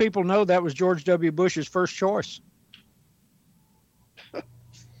 How many people know that was George W. Bush's first choice?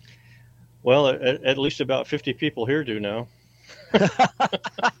 Well, at least about 50 people here do now.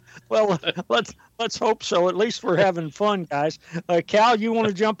 Well, let's hope so. At least we're having fun, guys. Cal, you want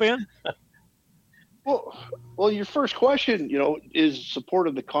to jump in? Well, your first question, is support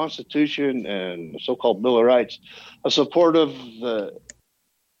of the Constitution and the so-called Bill of Rights, a support of the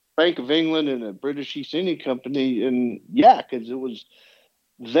Bank of England and the British East India Company, and because it was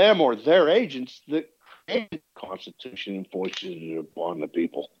them or their agents that created the Constitution and foisted it upon the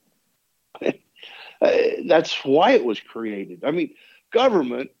people. That's why it was created. I mean,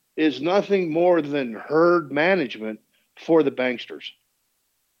 government is nothing more than herd management for the banksters.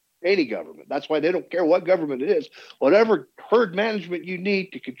 Any government. That's why they don't care what government it is. Whatever herd management you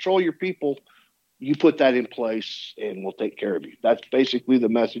need to control your people, you put that in place and we'll take care of you. That's basically the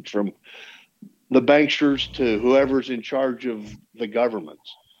message from the banksters to whoever's in charge of the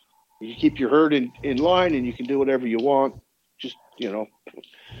governments. You keep your herd in line and you can do whatever you want. Just,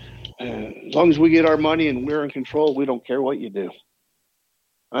 as long as we get our money and we're in control, we don't care what you do.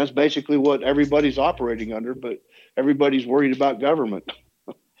 That's basically what everybody's operating under, but everybody's worried about government.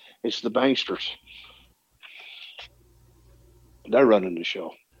 It's the banksters. They're running the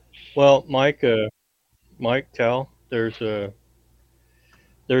show. Well, Mike, Cal, there's a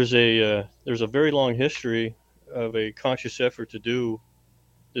very long history of a conscious effort to do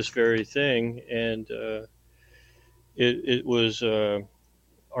this very thing, and it was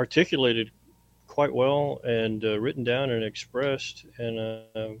articulated quite well and written down and expressed in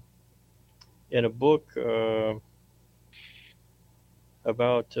a book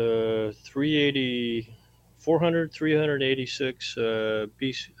about 386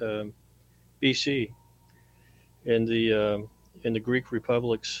 BC in the Greek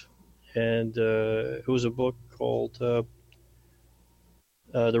republics, and it was a book called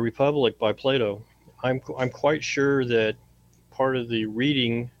The Republic by Plato. I'm quite sure that part of the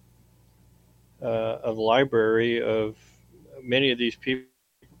reading of the library of many of these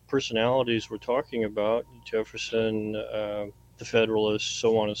personalities we're talking about, Jefferson, the Federalists,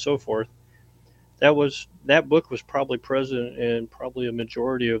 so on and so forth, that book was probably present in probably a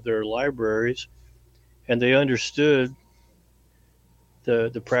majority of their libraries, and they understood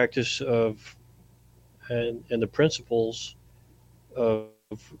the practice of and the principles of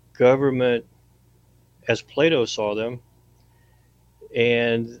government as Plato saw them,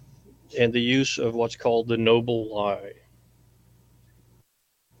 and the use of what's called the noble lie.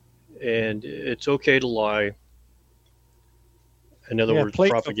 And it's okay to lie. In other words,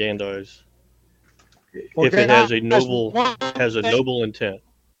 Plato. propagandize. Well, if it has a noble intent.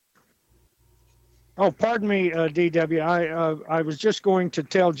 Oh, pardon me, DW. I was just going to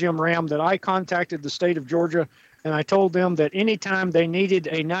tell Jim Ram that I contacted the state of Georgia, and I told them that anytime they needed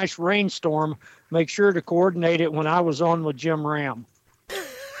a nice rainstorm, make sure to coordinate it when I was on with Jim Ram.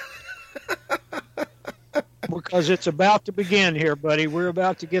 Because it's about to begin here, buddy. We're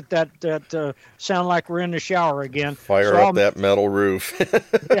about to get that sound like we're in the shower again. Fire up that metal roof.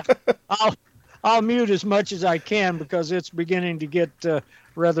 Yeah, I'll mute as much as I can because it's beginning to get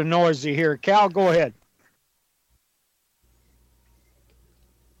rather noisy here. Cal, go ahead.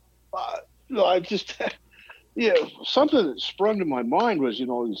 I just, something that sprung to my mind was,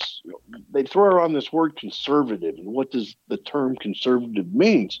 they throw around this word conservative, and what does the term conservative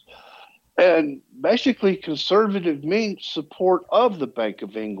means? And basically, conservative means support of the Bank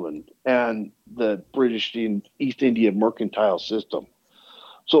of England and the British East India mercantile system.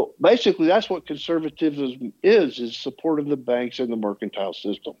 So basically, that's what conservatism is support of the banks and the mercantile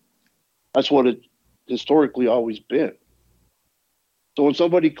system. That's what it historically always been. So when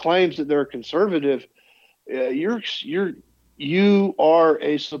somebody claims that they're a conservative, you are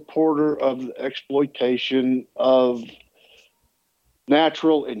a supporter of the exploitation of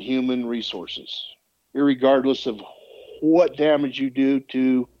natural and human resources, irregardless of what damage you do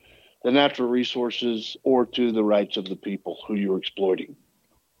to the natural resources or to the rights of the people who you're exploiting.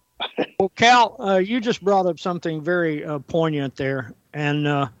 Well, Cal, you just brought up something very poignant there, and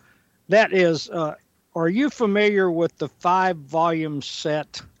that is, are you familiar with the 5-volume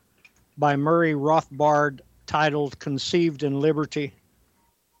set by Murray Rothbard titled Conceived in Liberty?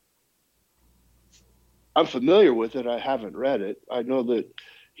 I'm familiar with it. I haven't read it. I know that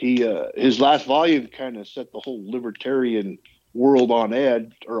his last volume kind of set the whole libertarian world on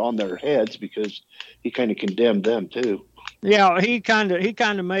edge, or on their heads, because he kind of condemned them too. Yeah, he kind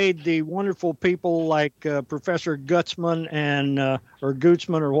of made the wonderful people like Professor Gutzman and or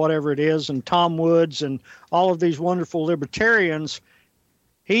Gutzman or whatever it is, and Tom Woods and all of these wonderful libertarians.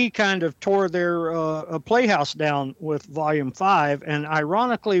 He kind of tore their playhouse down with Volume 5, and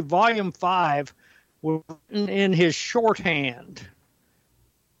ironically, Volume 5 was written in his shorthand,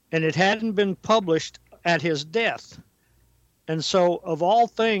 and it hadn't been published at his death. And so, of all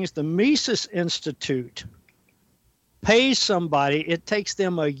things, the Mises Institute pays somebody, it takes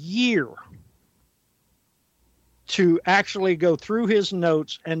them a year to actually go through his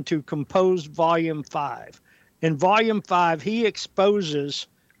notes and to compose Volume 5. In Volume 5, he exposes,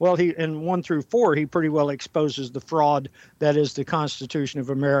 in 1 through 4, he pretty well exposes the fraud that is the Constitution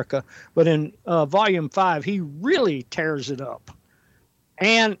of America. But in Volume 5, he really tears it up.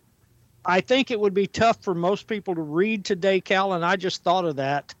 And I think it would be tough for most people to read today, Cal, and I just thought of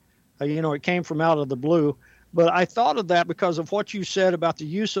that. It came from out of the blue. But I thought of that because of what you said about the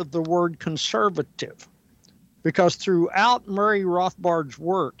use of the word conservative. Because throughout Murray Rothbard's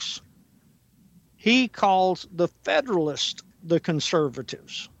works, he calls the Federalists the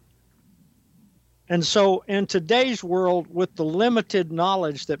conservatives. And so in today's world, with the limited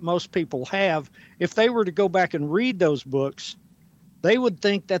knowledge that most people have, if they were to go back and read those books, they would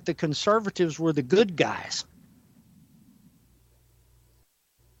think that the conservatives were the good guys.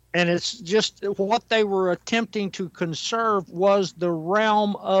 And it's just what they were attempting to conserve was the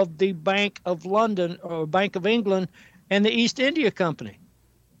realm of the Bank of London, or Bank of England, and the East India Company.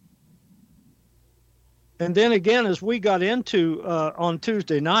 And then again, as we got into on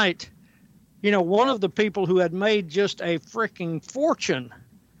Tuesday night, one of the people who had made just a freaking fortune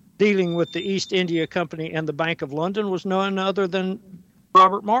dealing with the East India Company and the Bank of London was none other than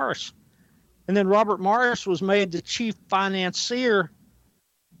Robert Morris. And then Robert Morris was made the chief financier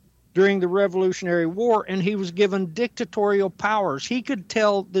during the Revolutionary War, and he was given dictatorial powers. He could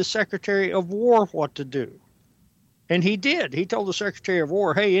tell the Secretary of War what to do. And he did. He told the Secretary of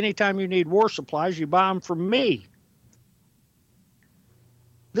War, hey, anytime you need war supplies, you buy them from me.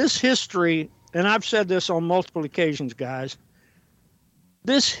 This history, and I've said this on multiple occasions, guys,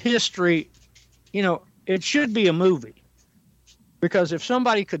 this history, it should be a movie. Because if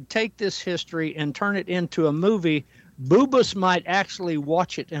somebody could take this history and turn it into a movie, Boobas might actually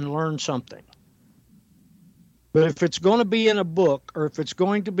watch it and learn something. But if it's going to be in a book, or if it's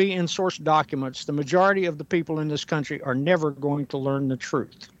going to be in source documents, the majority of the people in this country are never going to learn the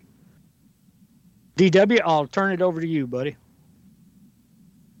truth. DW, I'll turn it over to you, buddy.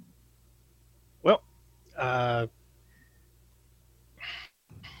 Well, I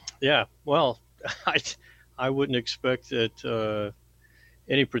wouldn't expect that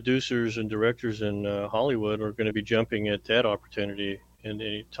any producers and directors in Hollywood are going to be jumping at that opportunity in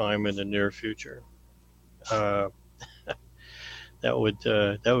any time in the near future. That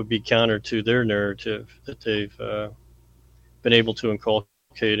would be counter to their narrative that they've been able to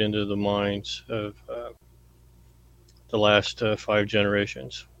inculcate into the minds of the last 5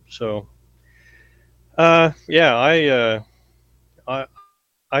 generations. So, I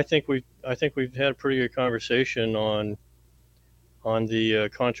think we've had a pretty good conversation on the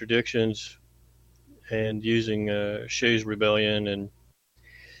contradictions and using Shays Rebellion and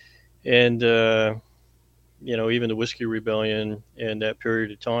even the Whiskey Rebellion and that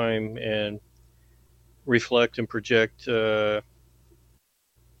period of time, and reflect and project it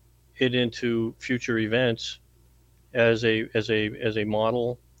into future events as a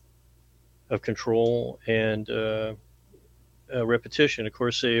model of control and repetition. Of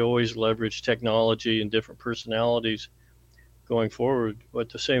course, they always leverage technology and different personalities going forward, but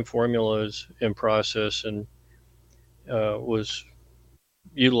the same formula is in process and was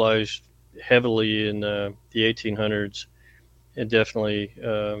utilized heavily in the 1800s and definitely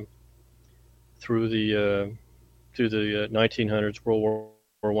through the 1900s, World War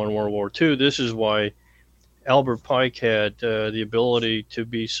I, World War II. This is why Albert Pike had the ability to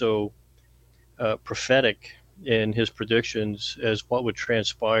be so prophetic in his predictions as what would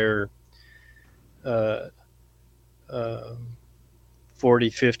transpire 40,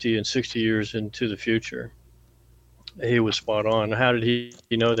 50, and 60 years into the future. He was spot on. How did he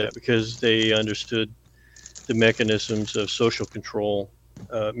know that? Because they understood the mechanisms of social control,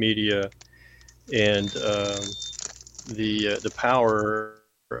 media, and the power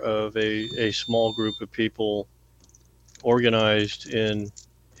of a small group of people organized in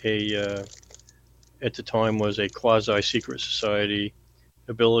a at the time was a quasi-secret society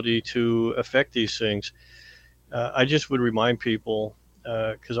ability to affect these things. I just would remind people,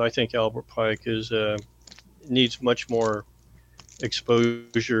 because I think Albert Pike needs much more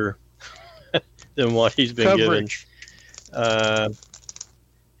exposure than what he's been Coverage.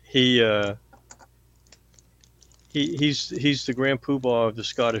 given. He's the grand poobah of the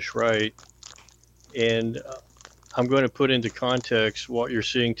Scottish Rite, and I'm going to put into context what you're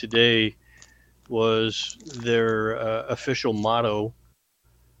seeing today was their official motto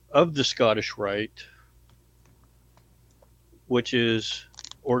of the Scottish Rite, which is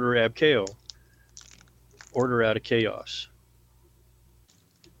order ab chaos, order out of chaos.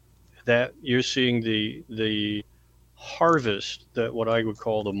 That you're seeing the harvest, that what I would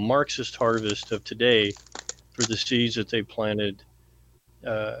call the Marxist harvest of today, for the seeds that they planted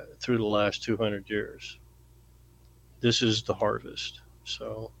through the last 200 years. This is the harvest.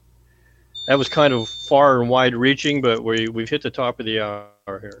 So that was kind of far and wide reaching, but we've hit the top of the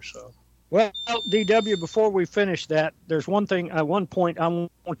hour here. So, Well, DW, before we finish that, there's one point I want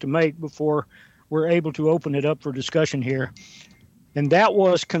to make before we're able to open it up for discussion here. And that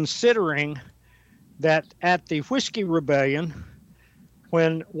was considering that at the Whiskey Rebellion,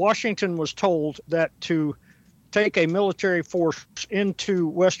 when Washington was told that to take a military force into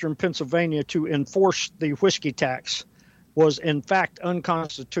Western Pennsylvania to enforce the whiskey tax was in fact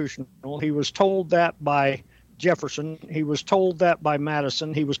unconstitutional. He was told that by Jefferson. He was told that by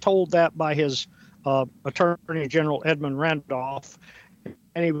Madison. He was told that by his Attorney General Edmund Randolph.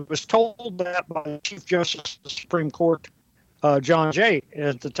 And he was told that by Chief Justice of the Supreme Court, John Jay,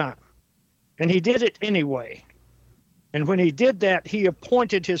 at the time. And he did it anyway. And when he did that, he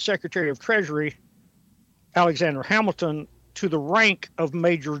appointed his Secretary of Treasury, Alexander Hamilton, to the rank of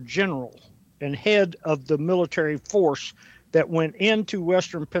Major General and head of the military force that went into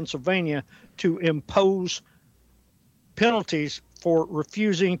Western Pennsylvania to impose penalties for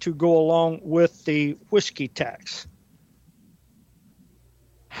refusing to go along with the whiskey tax.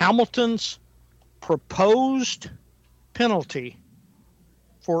 Hamilton's proposed penalty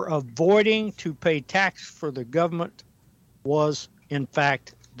for avoiding to pay tax for the government was, in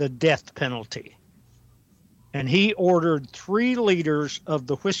fact, the death penalty. And he ordered 3 leaders of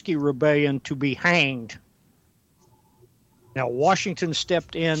the Whiskey Rebellion to be hanged. Now, Washington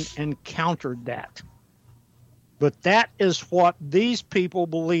stepped in and countered that. But that is what these people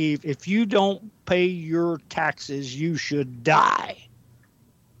believe. If you don't pay your taxes, you should die.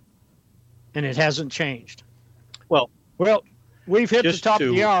 And it hasn't changed. Well, we've hit the top of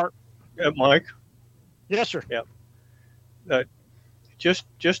the hour. Mike? Yes, sir. Yeah. Just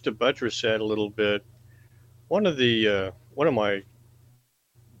to buttress that a little bit, one of my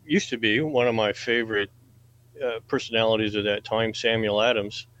favorite personalities of that time, Samuel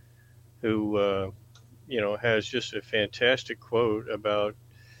Adams, who has just a fantastic quote about,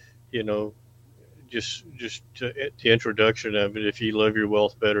 just the introduction of it. If you love your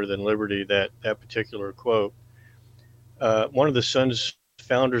wealth better than liberty, that particular quote. One of the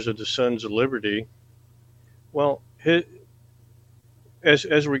founders of the Sons of Liberty. Well,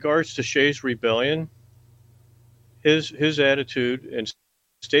 as regards to Shays' Rebellion, his attitude and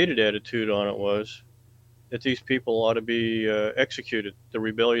stated attitude on it was that these people ought to be executed. The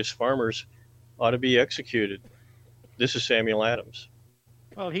rebellious farmers ought to be executed. This is Samuel Adams.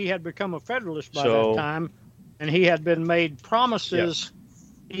 Well, he had become a Federalist by that time, and he had been made promises.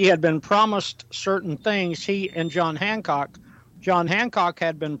 Yeah. He had been promised certain things. He and John Hancock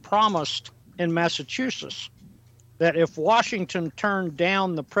had been promised in Massachusetts that if Washington turned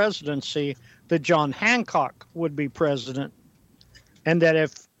down the presidency, that John Hancock would be president, and that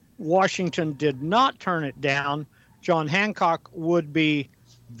if Washington did not turn it down, John Hancock would be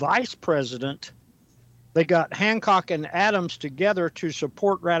vice president. They got Hancock and Adams together to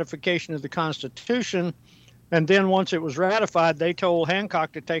support ratification of the Constitution. And then once it was ratified, they told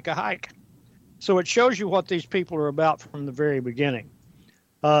Hancock to take a hike. So it shows you what these people are about from the very beginning.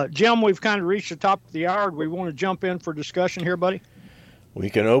 Jim, we've kind of reached the top of the hour. Do we want to jump in for discussion here, buddy? We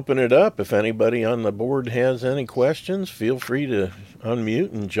can open it up. If anybody on the board has any questions, feel free to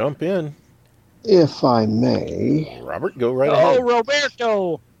unmute and jump in. If I may. Robert, go right ahead. Oh,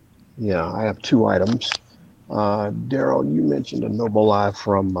 Roberto. Yeah, I have two items. Daryl, you mentioned A Noble Lie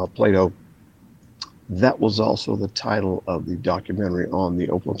from Plato. That was also the title of the documentary on the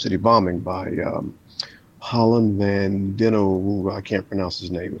Oklahoma City bombing by Holland Van Dino. I can't pronounce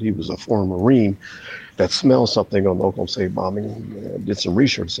his name, but he was a former Marine that smelled something on the Oklahoma City bombing, did some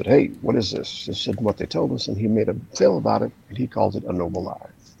research, said, hey, what is this? This is what they told us, and he made a film about it, and he calls it A Noble Lie.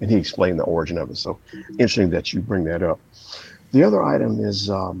 And he explained the origin of it. So interesting that you bring that up. The other item is,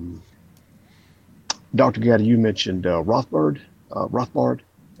 Dr. Gaddy, you mentioned Rothbard.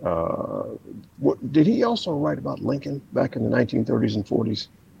 Did he also write about Lincoln back in the 1930s and 40s?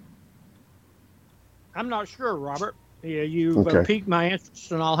 I'm not sure, Robert. Yeah, you've piqued my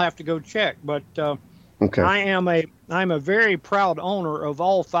interest, and I'll have to go check. But I'm a very proud owner of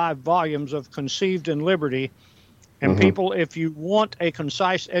all 5 volumes of Conceived in Liberty. And people, if you want a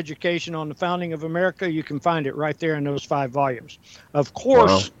concise education on the founding of America, you can find it right there in those 5 volumes. Of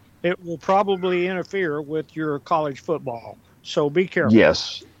course, it will probably interfere with your college football. So be careful.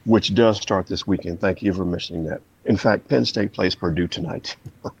 Yes, which does start this weekend. Thank you for mentioning that. In fact, Penn State plays Purdue tonight.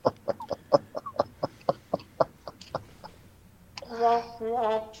 Wah,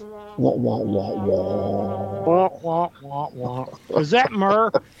 wah, wah, wah. Wah, wah, wah, wah. Was that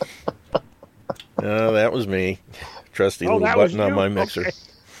Murr? No, that was me. Trusty little button on my mixer. Okay.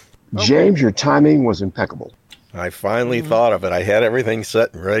 James, your timing was impeccable. I finally thought of it. I had everything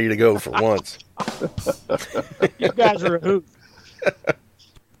set and ready to go for once. You guys are a hoot.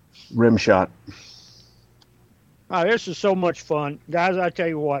 Rim shot. Oh, this is so much fun. Guys, I tell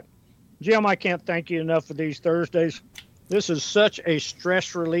you what. Jim, I can't thank you enough for these Thursdays. This is such a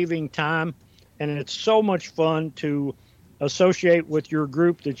stress-relieving time, and it's so much fun to associate with your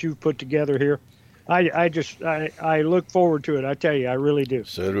group that you've put together here. I look forward to it. I tell you, I really do.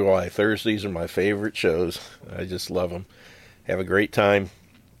 So do I. Thursdays are my favorite shows. I just love them. Have a great time.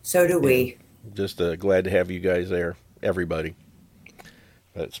 So do we. Just glad to have you guys there, everybody.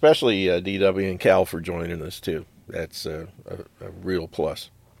 But especially DW and Cal for joining us, too. That's a real plus.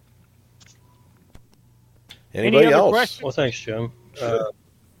 Anybody else? Questions? Well, thanks, Jim.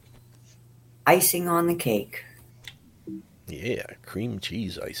 Icing on the cake. Yeah, cream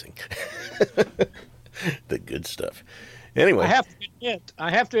cheese icing. The good stuff. Anyway. I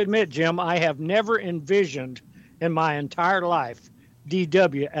have to admit, Jim, I have never envisioned in my entire life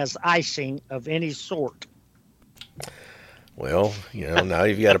DW as icing of any sort. Well, now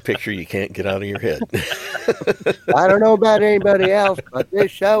you've got a picture you can't get out of your head. I don't know about anybody else, but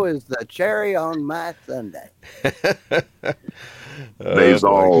this show is the cherry on my sundae. These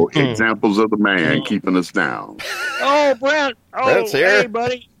all examples of the man keeping us down. Oh, Brent. Oh, Brent's here. Hey,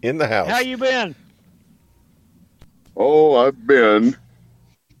 buddy. In the house. How you been? Oh, I've been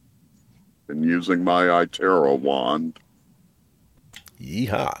using my Itera wand.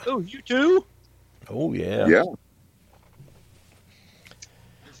 Yeehaw. Oh, you too? Oh, yeah. Yeah.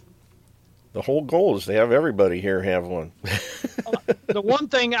 The whole goal is to have everybody here have one. The one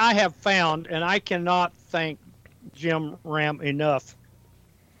thing I have found, and I cannot thank Jim Ram enough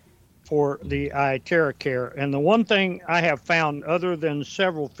for the Itera Care, and the one thing I have found, other than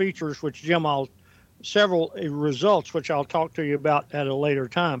several features, which Jim, several results, which I'll talk to you about at a later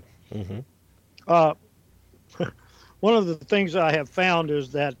time. Mm-hmm. One of the things I have found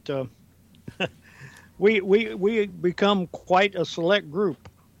is that we become quite a select group.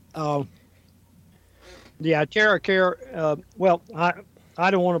 The Itera Care,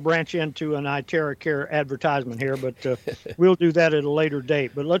 I don't want to branch into an Itera Care advertisement here, but we'll do that at a later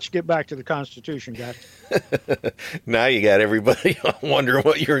date. But let's get back to the Constitution, guys. Now you got everybody wondering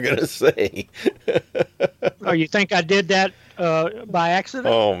what you were going to say. Oh, you think I did that by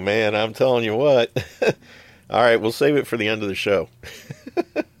accident? Oh, man, I'm telling you what. All right, we'll save it for the end of the show.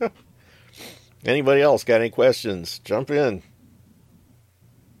 Anybody else got any questions? Jump in.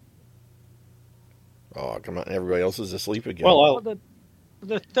 Oh, come on. Everybody else is asleep again. Well,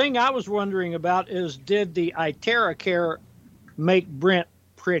 the thing I was wondering about is, did the Itera Care make Brent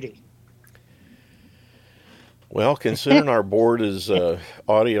pretty? Well, considering our board is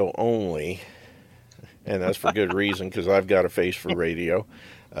audio only, and that's for good reason because I've got a face for radio,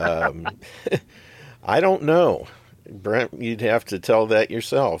 I don't know. Brent, you'd have to tell that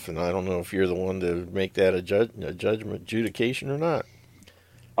yourself, and I don't know if you're the one to make that a judgment adjudication or not.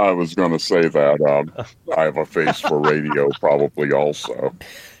 I was going to say that I have a face for radio, probably also.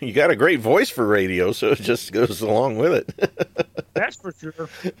 You got a great voice for radio, so it just goes along with it. That's for sure.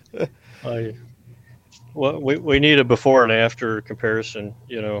 Well, we need a before and after comparison,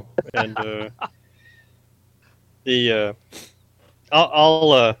 and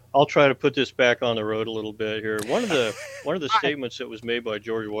I'll try to put this back on the road a little bit here. One of the statements that was made by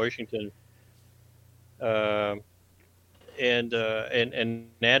George Washington, and an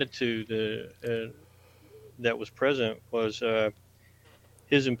attitude that was present was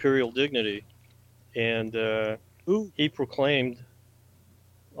his imperial dignity, and he proclaimed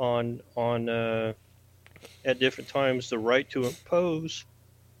on at different times the right to impose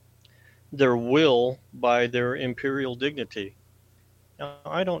their will by their imperial dignity. Now,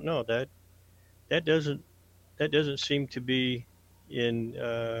 I don't know that doesn't seem to be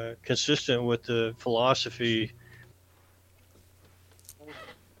consistent with the philosophy.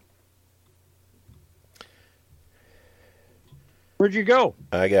 Where'd you go?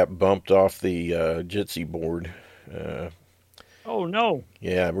 I got bumped off the Jitsi board. Oh, no.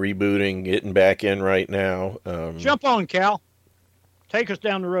 Yeah, I'm rebooting, getting back in right now. Jump on, Cal. Take us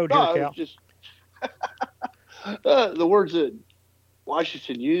down the road here, Cal. Just, the words that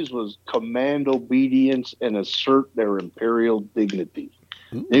Washington used was command obedience and assert their imperial dignity.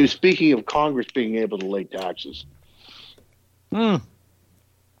 And he was speaking of Congress being able to lay taxes. They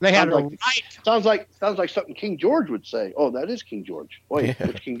had right. Sounds like something King George would say. Oh, that is King George. Wait,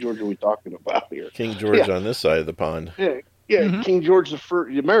 which King George are we talking about here? King George on this side of the pond. Yeah, King George the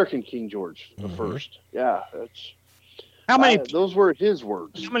first, the American King George the first. Yeah, that's how many. Those were his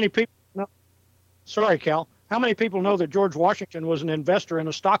words. How many people? No, sorry, Cal. How many people know that George Washington was an investor and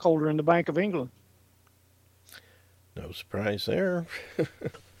a stockholder in the Bank of England? No surprise there.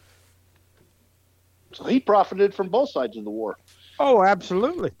 So he profited from both sides of the war. Oh,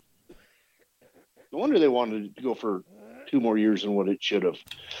 absolutely. No wonder they wanted to go for 2 more years than what it should have.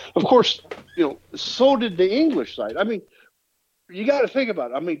 Of course, so did the English side. I mean, you got to think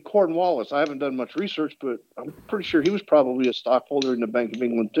about it. I mean, Cornwallis, I haven't done much research, but I'm pretty sure he was probably a stockholder in the Bank of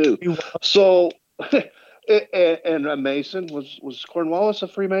England too. So, and a Mason, was Cornwallis a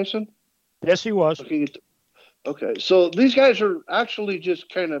Freemason? Yes, he was. Okay. So these guys are actually just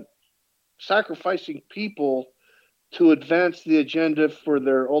kind of sacrificing people to advance the agenda for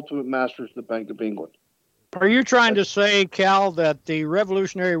their ultimate masters, the Bank of England. Are you trying to say, Cal, that the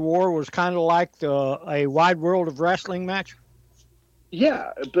Revolutionary War was kind of like a Wide World of Wrestling match?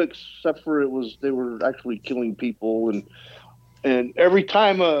 Yeah, except for they were actually killing people, and every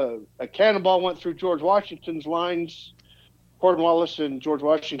time a cannonball went through George Washington's lines, Cornwallis and George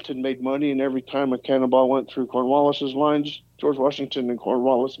Washington made money, and every time a cannonball went through Cornwallis's lines, George Washington and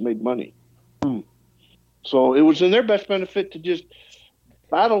Cornwallis made money. So it was in their best benefit to just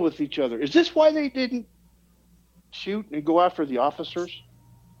battle with each other. Is this why they didn't shoot and go after the officers?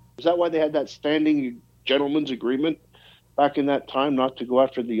 Is that why they had that standing gentleman's agreement back in that time not to go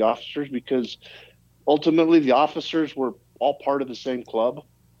after the officers? Because ultimately the officers were all part of the same club,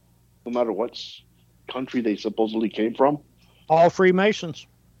 no matter what country they supposedly came from. All Freemasons.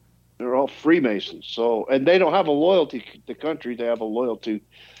 They're all Freemasons. So, and they don't have a loyalty to the country. They have a loyalty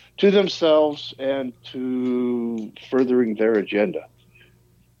to themselves and to furthering their agenda,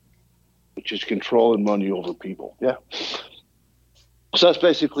 which is control and money over people. Yeah. So that's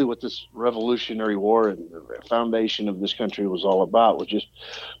basically what this Revolutionary War and the foundation of this country was all about, was just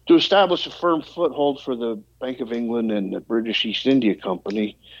to establish a firm foothold for the Bank of England and the British East India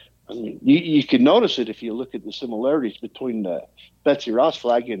Company. I mean, you can notice it if you look at the similarities between the Betsy Ross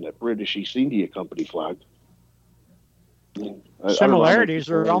flag and the British East India Company flag. Similarities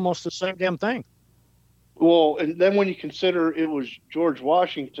are almost the same damn thing. Well, and then when you consider it was George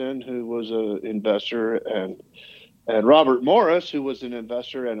Washington who was an investor, and Robert Morris, who was an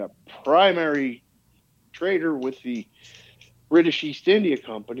investor and a primary trader with the British East India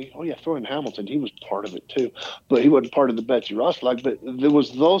Company. Oh yeah, throw in Hamilton, he was part of it too, but he wasn't part of the Betsy Ross flag. But there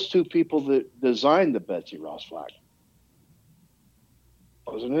was those two people that designed the Betsy Ross flag,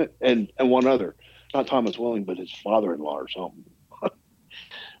 wasn't it? And one other. Not Thomas Willing, but his father-in-law or something.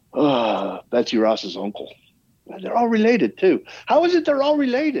 Betsy Ross's uncle. And they're all related, too. How is it they're all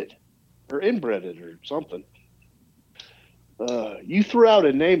related? Or inbreded or something. You threw out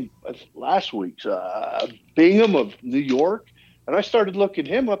a name last week, Bingham of New York, and I started looking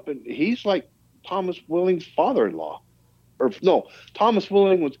him up, and he's like Thomas Willing's father-in-law. Or, no, Thomas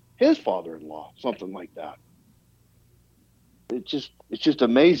Willing was his father-in-law, something like that. it's just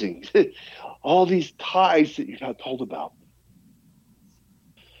amazing. All these ties that you're not told about.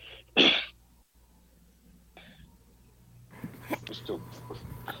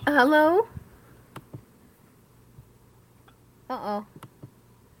 Hello? Uh-oh.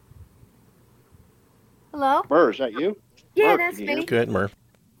 Hello? Mur, is that you? Yeah, Mur, that's can you me. hear Good, Mur.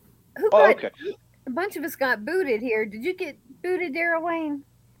 Who Oh, got, okay. A bunch of us got booted here. Did you get booted, Daryl Wayne?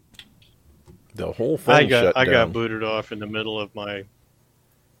 The whole thing I shut got down. booted off in the middle of my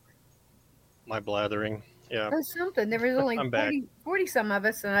blathering. Yeah. Or something. There was only I'm back. 40 some of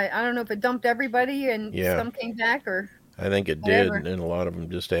us, and I don't know if it dumped everybody and some came back or I think it whatever. did, and a lot of them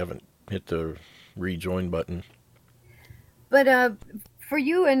just haven't hit the rejoin button. But for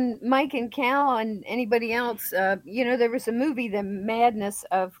you and Mike and Cal and anybody else, there was a movie, The Madness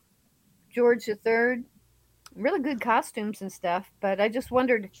of George III. Really good costumes and stuff, but I just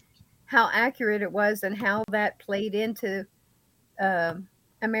wondered how accurate it was and how that played into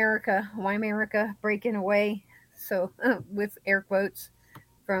America breaking away, so with air quotes,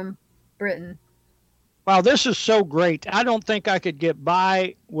 from Britain. Wow, this is so great. I don't think I could get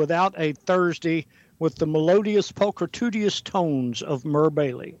by without a Thursday with the melodious pulchritudious tones of Mur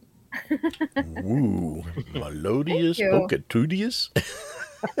Bailey. Ooh, melodious pulchritudious?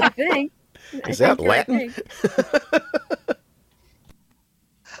 I think. Is that Latin?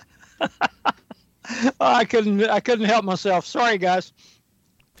 I couldn't help myself. Sorry, guys.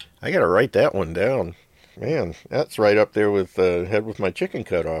 I gotta write that one down. Man, that's right up there with Head with My Chicken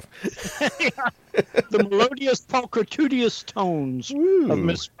Cut Off. The melodious pulchritudious tones of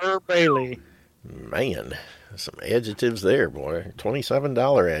Miss Mur Bailey. Man, some adjectives there, boy.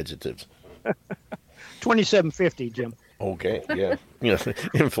 $27 adjectives. $27.50, Jim. Okay, yeah.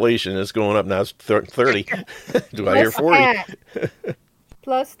 Inflation is going up now. It's 30. Do I hear 40?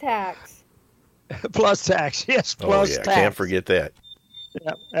 Plus tax. Plus tax, yes. Plus tax. Can't forget that.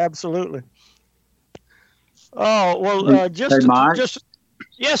 Yeah, absolutely. Oh well, Mike?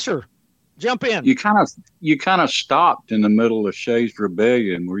 yes, sir. Jump in. You kind of stopped in the middle of Shay's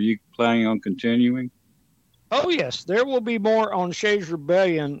Rebellion. Were you planning on continuing? Oh yes, there will be more on Shay's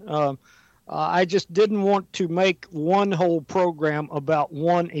Rebellion. I just didn't want to make one whole program about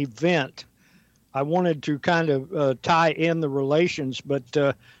one event. I wanted to kind of tie in the relations, but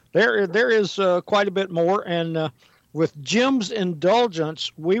there is quite a bit more. And with Jim's indulgence,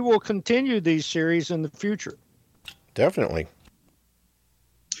 we will continue these series in the future. Definitely.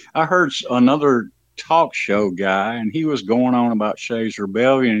 I heard another talk show guy, and he was going on about Shay's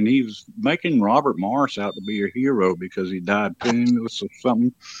Rebellion, and he was making Robert Morris out to be a hero because he died penniless or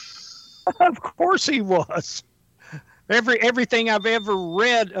something. Of course he was. Everything I've ever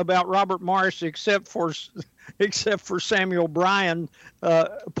read about Robert Morris, except for Samuel Bryan,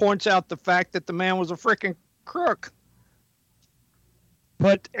 points out the fact that the man was a freaking crook.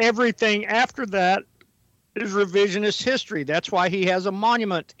 But everything after that is revisionist history. That's why he has a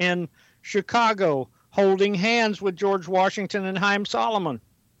monument in Chicago holding hands with George Washington and Haym Salomon.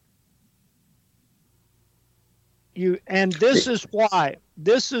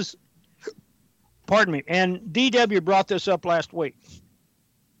 Pardon me. And DW brought this up last week.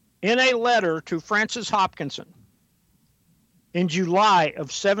 In a letter to Francis Hopkinson in July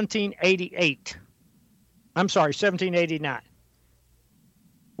of 1789,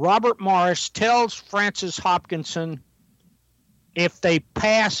 Robert Morris tells Francis Hopkinson, if they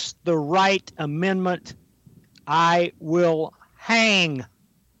pass the right amendment, I will hang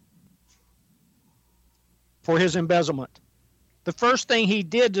for his embezzlement. The first thing he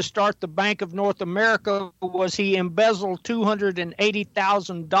did to start the Bank of North America was he embezzled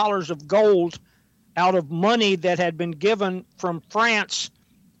 $280,000 of gold out of money that had been given from France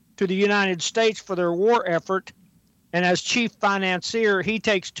to the United States for their war effort. And as chief financier, he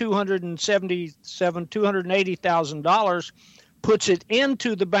takes $280,000, puts it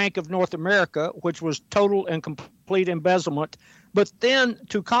into the Bank of North America, which was total and complete embezzlement. But then,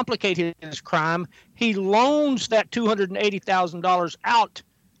 to complicate his crime, he loans that $280,000 out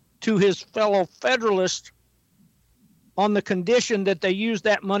to his fellow Federalists on the condition that they use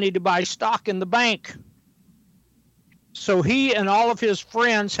that money to buy stock in the bank. So he and all of his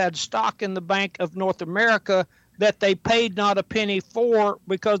friends had stock in the Bank of North America that they paid not a penny for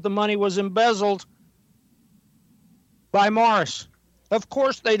because the money was embezzled by Morris. Of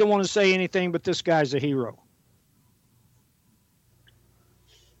course, they don't want to say anything, but this guy's a hero.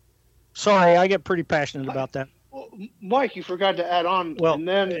 Sorry, I get pretty passionate about that. Well, Mike, you forgot to add on. Well, and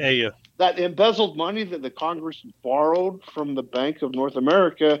then that embezzled money that the Congress borrowed from the Bank of North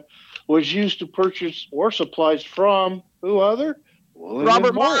America was used to purchase war supplies from who other?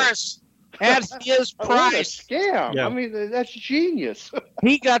 Robert Morris. at his What a price. scam. Yeah. I mean, that's genius.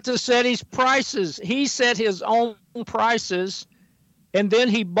 He got to set his prices. He set his own prices, and then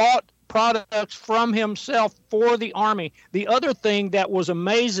he bought products from himself for the Army. The other thing that was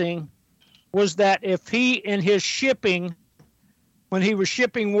amazing was that if he, in his shipping, when he was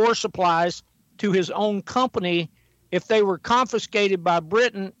shipping war supplies to his own company, if they were confiscated by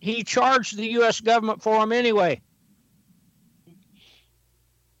Britain, he charged the U.S. government for them anyway.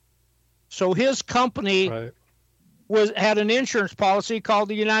 So his company Right. had an insurance policy called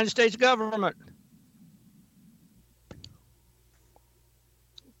the United States government.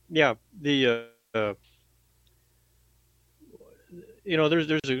 Yeah. The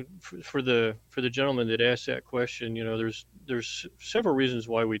there's a for the gentleman that asked that question. There's several reasons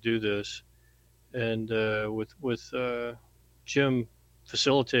why we do this, and with Jim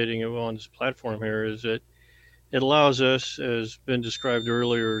facilitating it on this platform here is that it allows us, as been described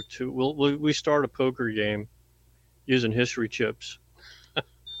earlier, we start a poker game using history chips.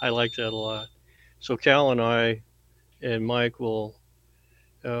 I like that a lot. So Cal and I and Mike will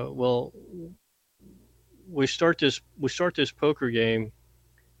we start this poker game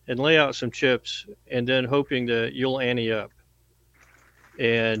and lay out some chips, and then hoping that you'll ante up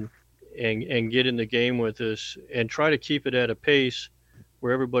and get in the game with us and try to keep it at a pace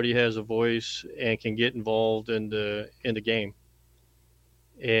where everybody has a voice and can get involved in the game.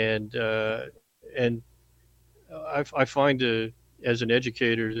 And I find as an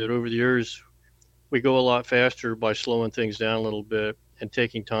educator that over the years we go a lot faster by slowing things down a little bit and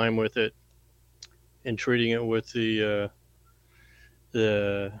taking time with it and treating it with the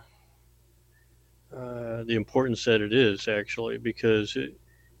importance that it is, actually, because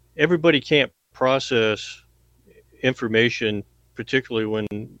everybody can't process information, particularly when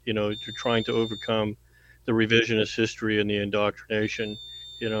you're trying to overcome the revisionist history and the indoctrination.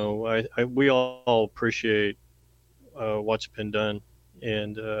 We all appreciate what's been done,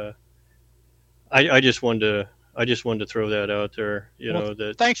 and I just wanted to throw that out there.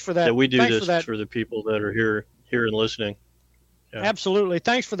 That thanks for that. That we do Thanks this for the people that are here and listening. Yeah. Absolutely.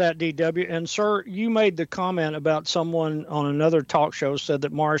 Thanks for that, DW. And sir, you made the comment about someone on another talk show said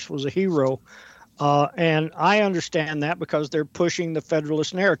that Morris was a hero. And I understand that because they're pushing the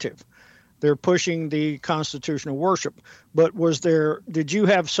Federalist narrative. They're pushing the constitutional worship. But did you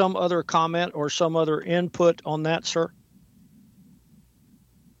have some other comment or some other input on that, sir?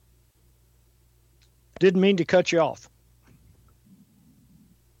 Didn't mean to cut you off.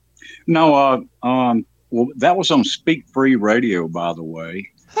 No, well, that was on Speak Free Radio, by the way,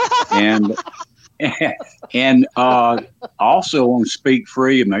 and also on Speak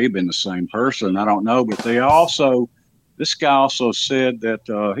Free, it may have been the same person, I don't know, but this guy also said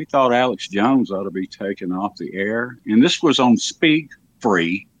that he thought Alex Jones ought to be taken off the air, and this was on Speak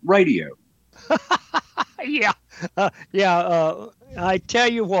Free Radio. Yeah. I tell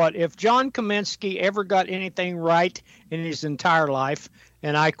you what, if John Kaminsky ever got anything right in his entire life,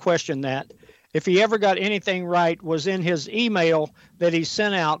 and I question that, if he ever got anything right was in his email that he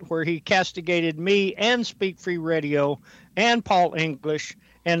sent out where he castigated me and Speak Free Radio and Paul English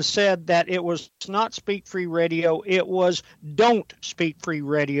and said that it was not Speak Free Radio, it was Don't Speak Free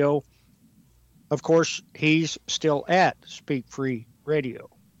Radio. Of course, he's still at Speak Free Radio.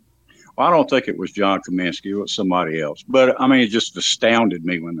 Well, I don't think it was John Kaminsky. It was somebody else. But, I mean, it just astounded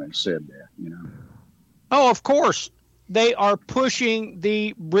me when they said that, Oh, of course. They are pushing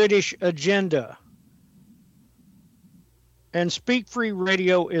the British agenda. And Speak Free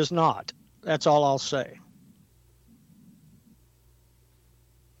Radio is not. That's all I'll say.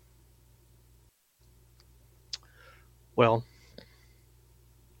 Well,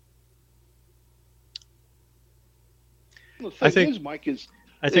 The thing I think- is, Mike,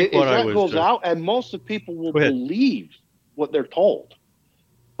 I think what I that was goes out, and most of the people will Go ahead. believe what they're told.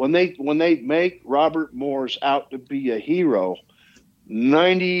 When they make Robert Morris out to be a hero,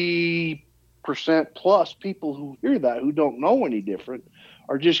 90% plus people who hear that, who don't know any different,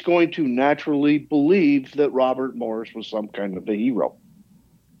 are just going to naturally believe that Robert Morris was some kind of a hero.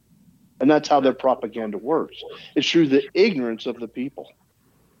 And that's how their propaganda works. It's through the ignorance of the people.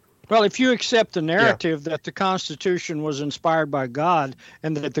 Well, if you accept the narrative that the Constitution was inspired by God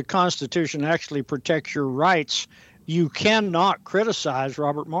and that the Constitution actually protects your rights, you cannot criticize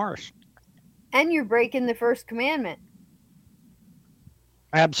Robert Morris. And you're breaking the first commandment.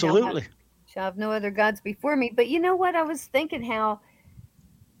 Absolutely. Shall have no other gods before me. But you know what? I was thinking how,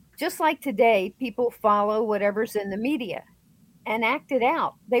 just like today, people follow whatever's in the media and act it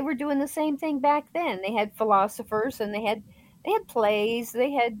out. They were doing the same thing back then. They had philosophers and they had plays,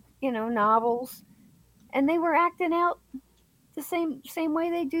 they had, novels, and they were acting out the same way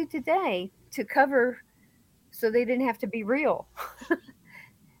they do today to cover, so they didn't have to be real.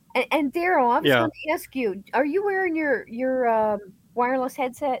 and Daryl, I was going to ask you: are you wearing your wireless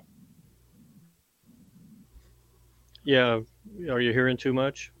headset? Yeah. Are you hearing too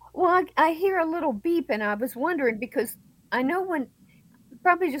much? Well, I hear a little beep, and I was wondering because I know when,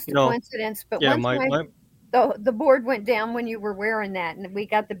 probably just a coincidence, but one time the board went down when you were wearing that, and we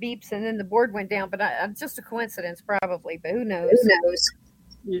got the beeps, and then the board went down. But just a coincidence, probably. But who knows?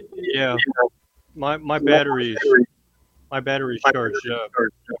 Yeah, my battery's charged up.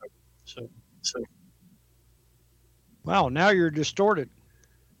 So. Wow, now you're distorted.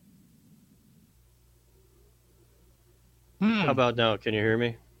 How about now? Can you hear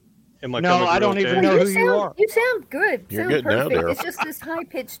me? No, I don't even know who you are. You sound good. You're sound good now, perfect. Daryl. It's just this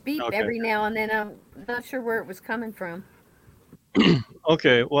high-pitched beep every now and then. I'm not sure where it was coming from.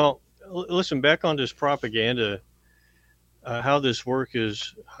 Okay, well, listen, back on this propaganda, how this work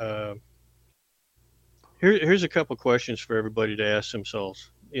is, here's a couple questions for everybody to ask themselves.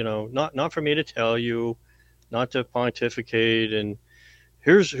 You know, not for me to tell you, not to pontificate, and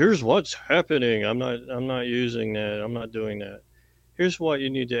here's what's happening. I'm not using that. I'm not doing that. Here's what you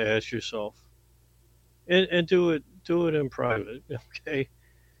need to ask yourself, and do it in private. Okay.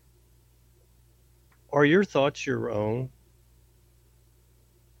 Are your thoughts your own?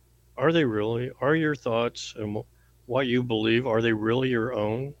 Are they really? Are your thoughts and what you believe, are they really your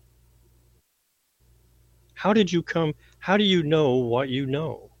own? How do you know what you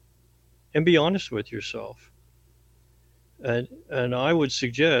know? And be honest with yourself. And I would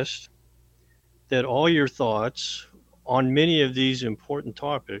suggest that all your thoughts on many of these important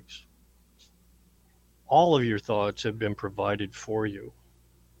topics, all of your thoughts have been provided for you.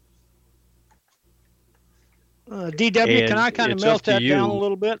 DW, can I kind of melt that down a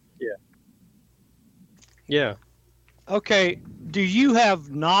little bit? Yeah. Okay. Do you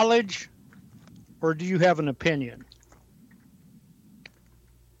have knowledge or do you have an opinion?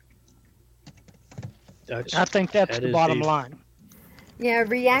 I think that's the bottom line. Yeah,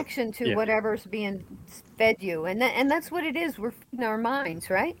 reaction to whatever's being fed you. And that's what it is. We're feeding our minds,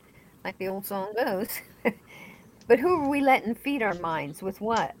 right? Like the old song goes. But who are we letting feed our minds with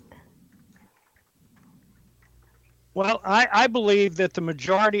what? Well, I believe that the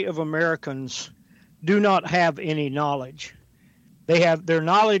majority of Americans do not have any knowledge. Their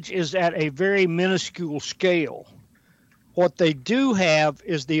knowledge is at a very minuscule scale. What they do have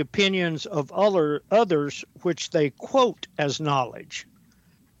is the opinions of others, which they quote as knowledge.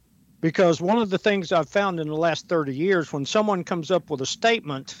 Because one of the things I've found in the last 30 years, when someone comes up with a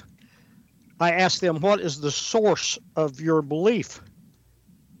statement, I ask them, what is the source of your belief?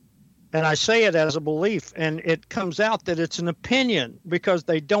 And I say it as a belief, and it comes out that it's an opinion because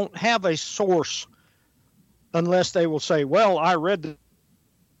they don't have a source unless they will say, well, I read this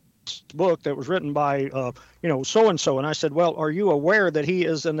book that was written by, so-and-so. And I said, well, are you aware that he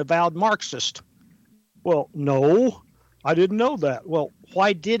is an avowed Marxist? Well, no, I didn't know that. Well,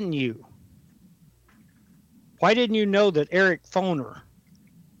 why didn't you? Why didn't you know that Eric Foner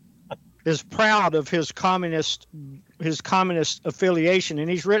is proud of his communist affiliation, and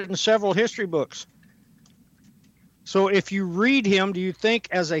he's written several history books? So if you read him, do you think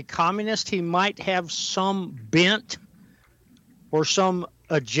as a communist he might have some bent or some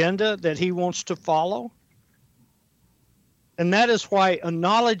agenda that he wants to follow? And that is why a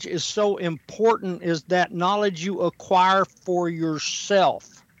knowledge is so important, is that knowledge you acquire for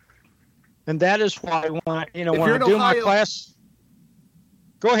yourself. And that is why when I do my class,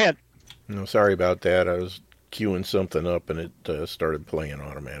 go ahead. No, sorry about that. I was queuing something up and it started playing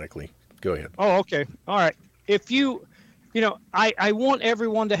automatically. Go ahead. Oh, okay. All right. If I want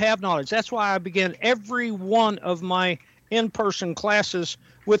everyone to have knowledge. That's why I began every one of my in-person classes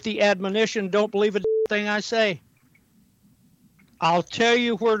with the admonition, don't believe a thing I say. I'll tell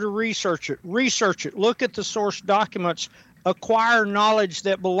you where to research it. Research it. Look at the source documents. Acquire knowledge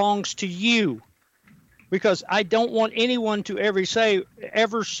that belongs to you. Because I don't want anyone to ever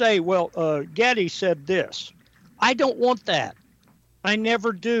say, well, Gaddy said this. I don't want that. I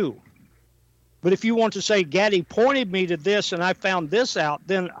never do. But if you want to say Gaddy pointed me to this and I found this out,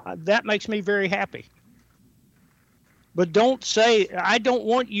 then that makes me very happy. But don't say, I don't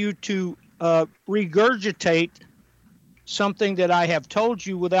want you to regurgitate something that I have told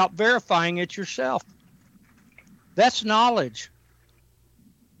you without verifying it yourself. That's knowledge.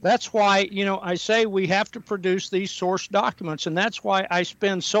 That's why, I say we have to produce these source documents, and that's why I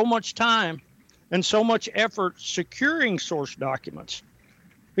spend so much time and so much effort securing source documents,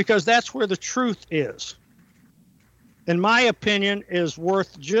 because that's where the truth is. In my opinion, is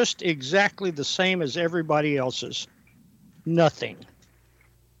worth just exactly the same as everybody else's. nothing.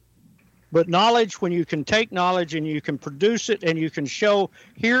 But knowledge, when you can take knowledge and you can produce it and you can show,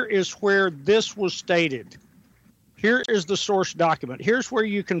 here is where this was stated. Here is the source document. Here's where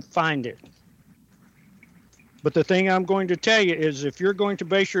you can find it. But the thing I'm going to tell you is if you're going to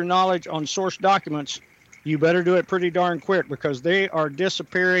base your knowledge on source documents, you better do it pretty darn quick because they are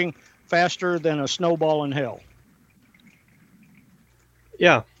disappearing faster than a snowball in hell.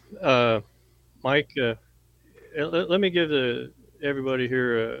 Yeah. Mike, let me give everybody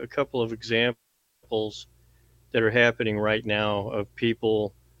here a couple of examples that are happening right now of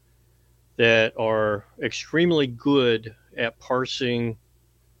people that are extremely good at parsing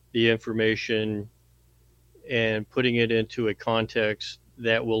the information and putting it into a context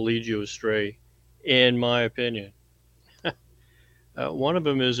that will lead you astray, in my opinion. One of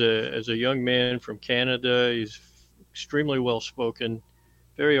them is a young man from Canada. He's extremely well-spoken,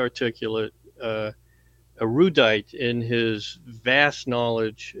 very articulate, erudite in his vast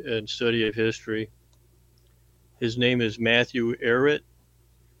knowledge and study of history. His name is Matthew Ehret,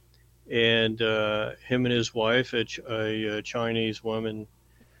 and him and his wife, a Chinese woman,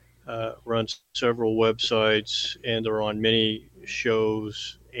 runs several websites, and they're on many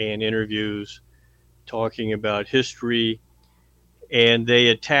shows and interviews talking about history, and they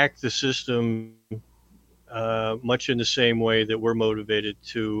attack the system much in the same way that we're motivated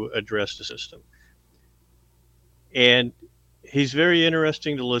to address the system. And he's very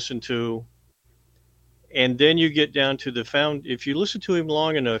interesting to listen to. And then you get down to if you listen to him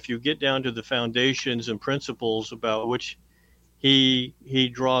long enough, you get down to the foundations and principles about which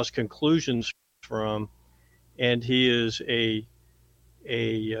he draws conclusions from. And he is a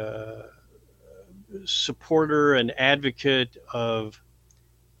supporter and advocate of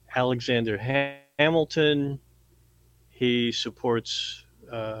Alexander Hamilton. He supports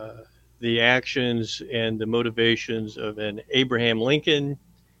the actions and the motivations of an Abraham Lincoln,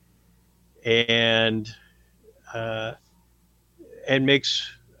 and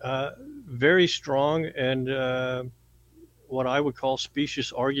makes very strong and what I would call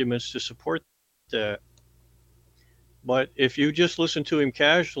specious arguments to support that. But if you just listen to him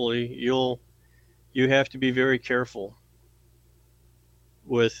casually, you have to be very careful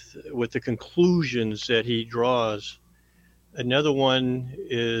with the conclusions that he draws. Another one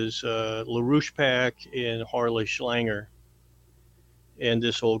is LaRouche Pack and Harley Schlanger and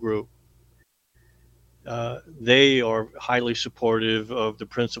this whole group. They are highly supportive of the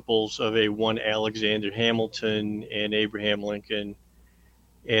principles of one Alexander Hamilton and Abraham Lincoln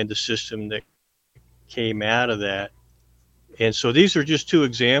and the system that came out of that. And so these are just two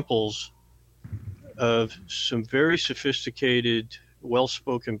examples of some very sophisticated,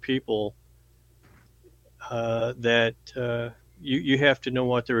 well-spoken people that you have to know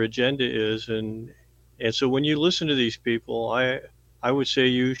what their agenda is. And so when you listen to these people, I would say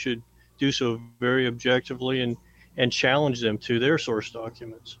you should do so very objectively and challenge them to their source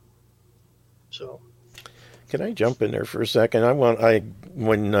documents. So, can I jump in there for a second?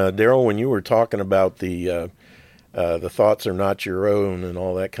 Daryl, when you were talking about the thoughts are not your own and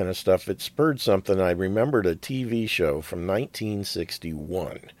all that kind of stuff, it spurred something. I remembered a TV show from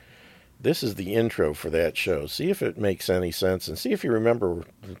 1961. This is the intro for that show. See if it makes any sense and see if you remember.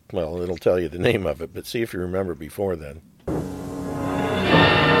 Well, it'll tell you the name of it, but see if you remember before then.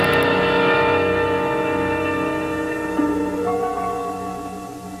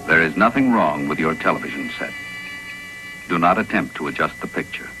 There is nothing wrong with your television set. Do not attempt to adjust the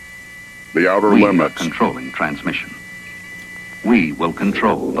picture. The outer we limits. Are controlling transmission. We will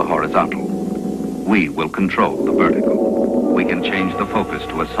control the horizontal. We will control the vertical. We can change the focus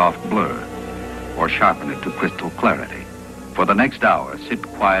to a soft blur or sharpen it to crystal clarity. For the next hour, sit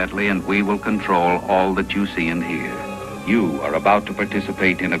quietly and we will control all that you see and hear. You are about to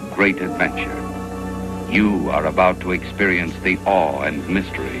participate in a great adventure. You are about to experience the awe and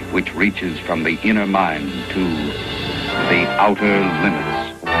mystery which reaches from the inner mind to the outer limits.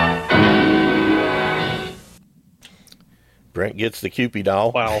 Brent gets the Cupid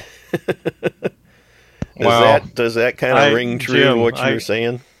doll. Wow. Does that kind of ring true to what you were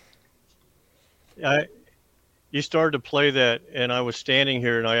saying? You started to play that, and I was standing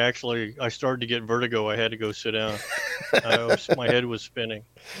here, and I started to get vertigo. I had to go sit down. My head was spinning.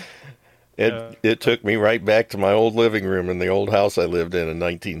 It took me right back to my old living room in the old house I lived in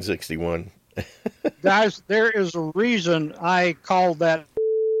 1961. Guys, there is a reason I called that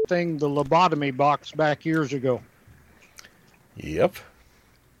thing the lobotomy box back years ago. Yep.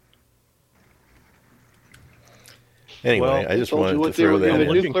 Anyway, I just wanted to throw that in. They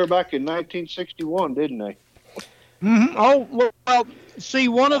were nuclear back in 1961, didn't they? Mm-hmm. Oh, well, see,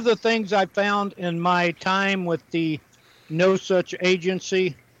 one of the things I found in my time with the no such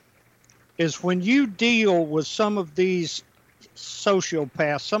agency is when you deal with some of these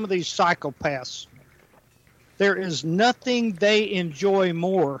sociopaths, some of these psychopaths, there is nothing they enjoy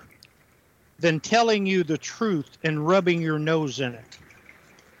more than telling you the truth and rubbing your nose in it.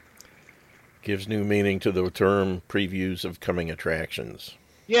 Gives new meaning to the term previews of coming attractions.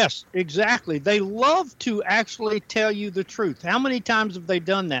 Yes, exactly. They love to actually tell you the truth. How many times have they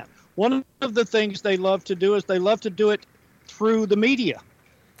done that? One of the things they love to do is they love to do it through the media.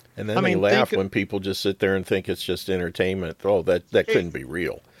 And then they laugh when people just sit there and think it's just entertainment. Oh, that couldn't be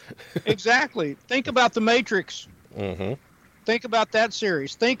real. Exactly. Think about The Matrix. Mm-hmm. Think about that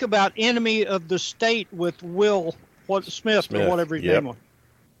series. Think about Enemy of the State with Will Smith or whatever his name was.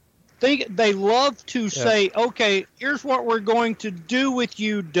 They love to say, okay, here's what we're going to do with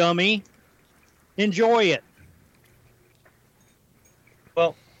you, dummy. Enjoy it.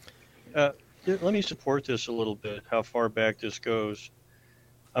 Well, let me support this a little bit, how far back this goes.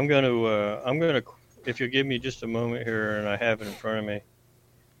 I'm going to, if you'll give me just a moment here, and I have it in front of me,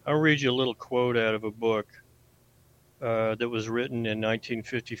 I'll read you a little quote out of a book that was written in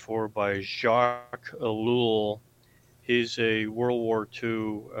 1954 by Jacques Ellul. He's a World War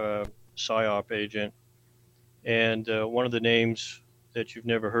II PSYOP agent, and one of the names that you've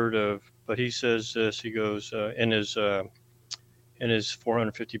never heard of, but he says this. He goes in his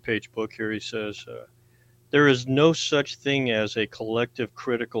 450-page book here. He says, "There is no such thing as a collective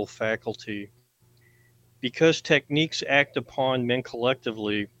critical faculty, because techniques act upon men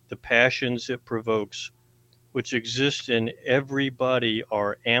collectively. The passions it provokes, which exist in everybody,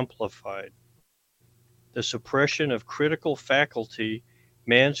 are amplified. The suppression of critical faculty,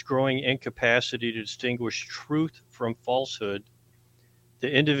 man's growing incapacity to distinguish truth from falsehood, the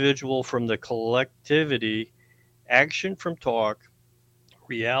individual from the collectivity, action from talk,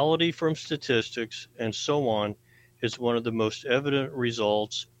 reality from statistics, and so on, is one of the most evident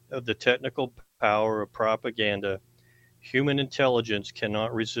results of the technical power of propaganda. Human intelligence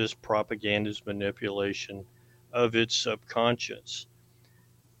cannot resist propaganda's manipulation of its subconscious."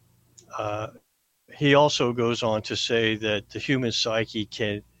 He also goes on to say that the human psyche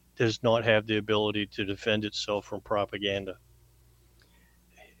does not have the ability to defend itself from propaganda.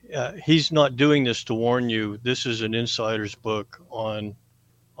 He's not doing this to warn you. This is an insider's book on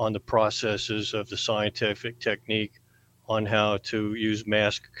the processes of the scientific technique on how to use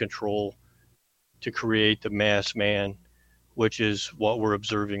mass control to create the mass man, which is what we're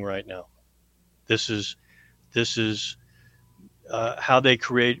observing right now. This is how they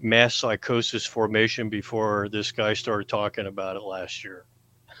create mass psychosis formation before this guy started talking about it last year.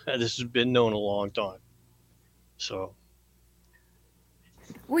 This has been known a long time. So.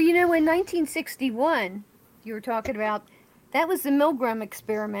 Well, in 1961, you were talking about, that was the Milgram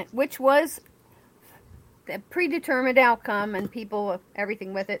experiment, which was a predetermined outcome and people,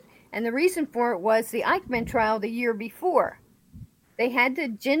 everything with it. And the reason for it was the Eichmann trial the year before. They had to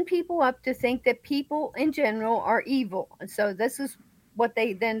gin people up to think that people in general are evil. And so this is what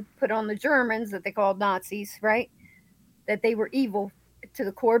they then put on the Germans that they called Nazis, right? That they were evil to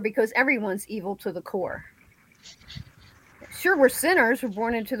the core because everyone's evil to the core. Sure, we're sinners. We're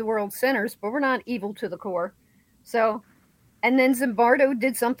born into the world sinners, but we're not evil to the core. So, and then Zimbardo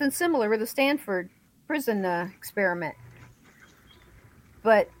did something similar with the Stanford prison experiment.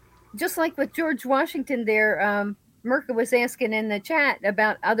 But just like with George Washington there, Merca was asking in the chat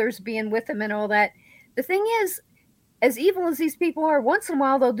about others being with him and all that. The thing is, as evil as these people are, once in a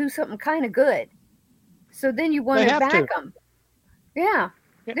while they'll do something kind of good. So then you want to back them. Yeah.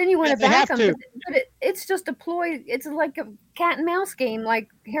 Then you want to back them. But it's just a ploy. It's like a cat and mouse game, like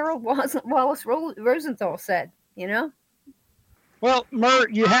Harold Wallace Rosenthal said, Well, Mer,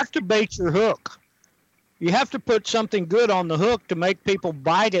 you have to bait your hook. You have to put something good on the hook to make people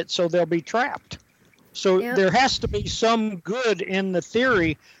bite it so they'll be trapped. So there has to be some good in the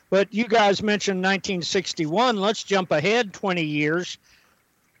theory, but you guys mentioned 1961. Let's jump ahead 20 years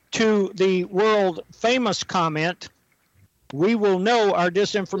to the world famous comment, "We will know our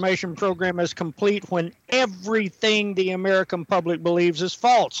disinformation program is complete when everything the American public believes is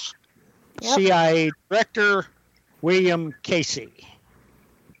false." Yep. CIA Director William Casey.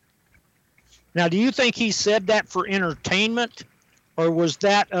 Now, do you think he said that for entertainment? Or was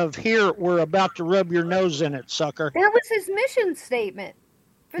that of, here, we're about to rub your nose in it, sucker? That was his mission statement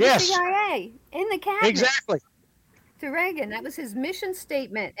for the CIA in the cabinet. Exactly. To Reagan. That was his mission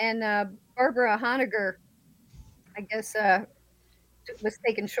statement. And Barbara Honegger, I guess, was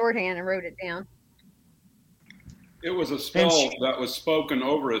taking shorthand and wrote it down. It was a spell that was spoken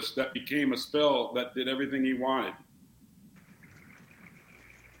over us that became a spell that did everything he wanted.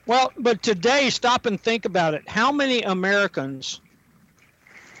 Well, but today, stop and think about it. How many Americans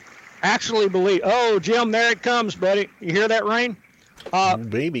actually believe, oh, Jim, there it comes, buddy. You hear that rain?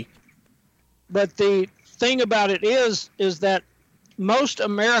 Baby. But the thing about it is that most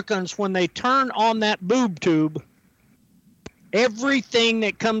Americans, when they turn on that boob tube, everything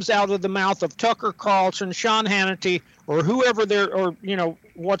that comes out of the mouth of Tucker Carlson, Sean Hannity, or whoever they're, or, you know,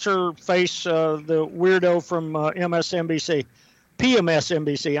 what's her face, the weirdo from MSNBC,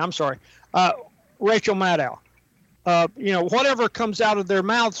 PMSNBC, I'm sorry, Rachel Maddow. You know, whatever comes out of their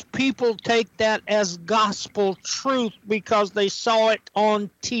mouths, people take that as gospel truth because they saw it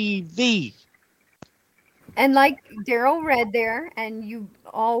on TV. And like Daryl read there, and you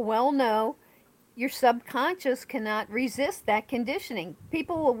all well know, your subconscious cannot resist that conditioning.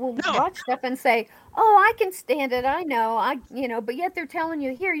 People will watch stuff and say, "Oh, I can stand it. I know. But yet they're telling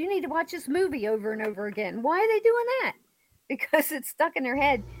you, here, you need to watch this movie over and over again. Why are they doing that? Because it's stuck in their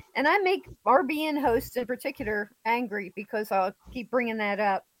head." And I make RBN hosts in particular angry because I'll keep bringing that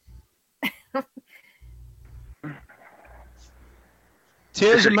up.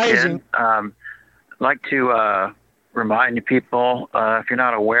 Tis amazing. I'd like to remind people, if you're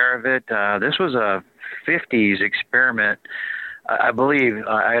not aware of it, this was a 50s experiment. I believe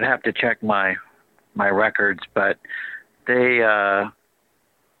I'd have to check my records, but it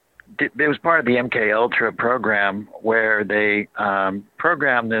was part of the MK Ultra program where they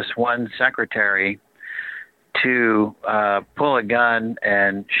programmed this one secretary to pull a gun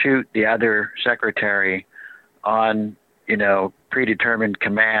and shoot the other secretary on, predetermined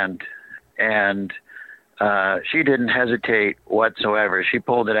command. And she didn't hesitate whatsoever. She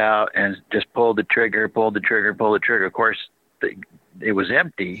pulled it out and just pulled the trigger. Of course, it was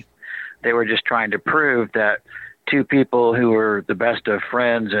empty. They were just trying to prove that two people who were the best of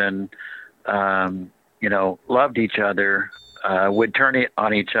friends and, loved each other would turn it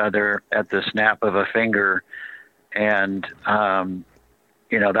on each other at the snap of a finger. And,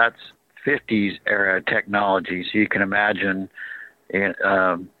 that's 50s era technology. So you can imagine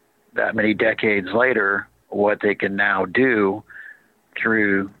that many decades later, what they can now do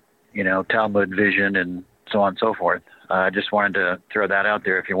through, Talmud vision and so on and so forth. I just wanted to throw that out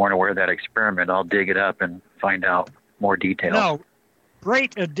there. If you weren't aware of that experiment, I'll dig it up and find out more details. No,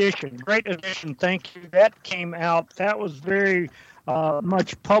 great addition. Thank you. That came out. That was very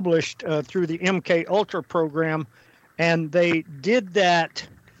much published through the MK Ultra program. And they did that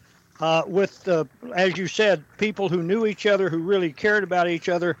with, as you said, people who knew each other, who really cared about each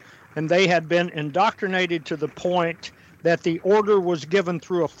other. And they had been indoctrinated to the point that the order was given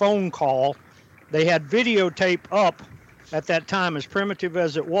through a phone call. They had videotape up at that time, as primitive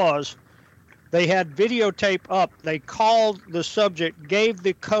as it was. They had videotape up. They called the subject, gave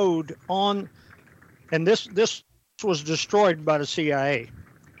the code on, and this was destroyed by the CIA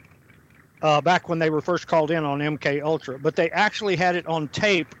back when they were first called in on MK Ultra. But they actually had it on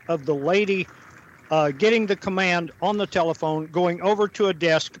tape of the lady getting the command on the telephone, going over to a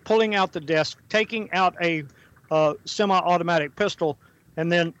desk, pulling out the desk, taking out a semi-automatic pistol, and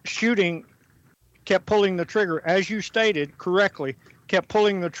then shooting, kept pulling the trigger, as you stated correctly, kept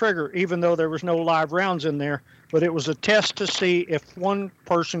pulling the trigger, even though there was no live rounds in there. But it was a test to see if one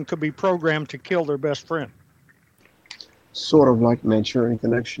person could be programmed to kill their best friend. Sort of like Manchurian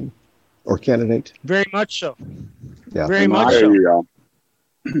Connection or Candidate. Very much so. Yeah. Very much so.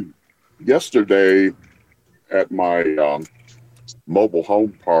 Yesterday at my mobile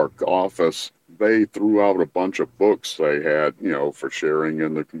home park office, they threw out a bunch of books they had, for sharing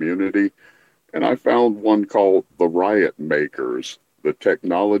in the community. And I found one called The Riot Makers, The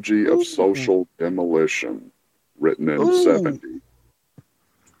Technology of Social Demolition, written in the 70s.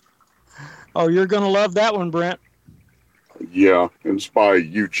 Oh, you're going to love that one, Brent. Yeah, it's by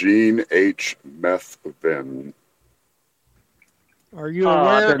Eugene H. Methvin. Are you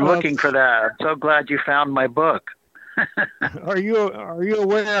aware? I've been looking for that. I'm so glad you found my book. Are you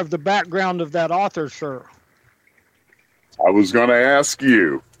aware of the background of that author, sir? I was going to ask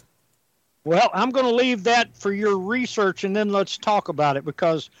you. Well, I'm going to leave that for your research, and then let's talk about it,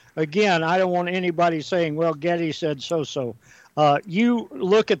 because, again, I don't want anybody saying, well, Gaddy said so. You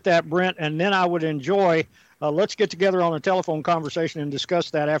look at that, Brent, and then I would enjoy, let's get together on a telephone conversation and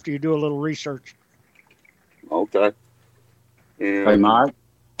discuss that after you do a little research. Okay. Hey, Mike.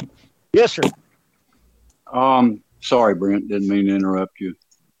 Yes, sir. Sorry, Brent, didn't mean to interrupt you.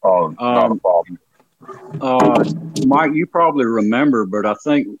 Oh, not a problem. Mike, you probably remember, but I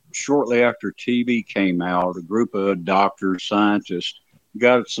think shortly after TV came out, a group of doctors, scientists,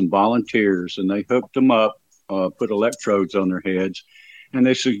 got some volunteers, and they hooked them up, put electrodes on their heads, and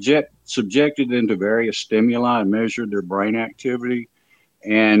they subjected them to various stimuli and measured their brain activity.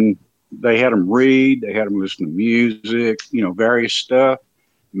 and they had them read, they had them listen to music, various stuff,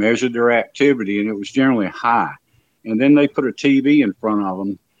 measured their activity, and it was generally high. And then they put a TV in front of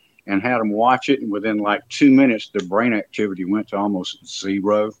them and had them watch it, and within like 2 minutes, their brain activity went to almost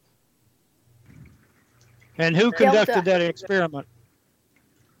zero. And who conducted that experiment?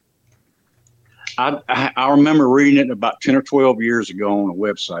 I remember reading it about 10 or 12 years ago on a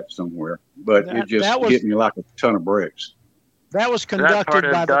website somewhere, but it just hit me like a ton of bricks. That was Is that conducted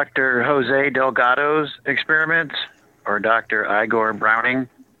part by of Dr. Jose Delgado's experiments or Dr. Igor Browning?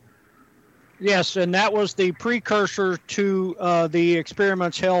 Yes, and that was the precursor to the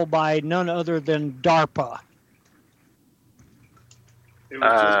experiments held by none other than DARPA.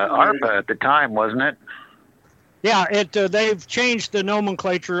 ARPA at the time, wasn't it? Yeah, they've changed the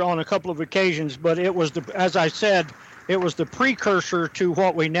nomenclature on a couple of occasions, but it was as I said, it was the precursor to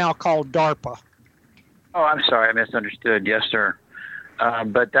what we now call DARPA. Oh, I'm sorry, I misunderstood. Yes, sir.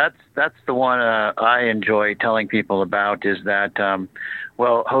 But that's the one I enjoy telling people about is that,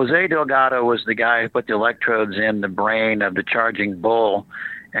 Jose Delgado was the guy who put the electrodes in the brain of the charging bull,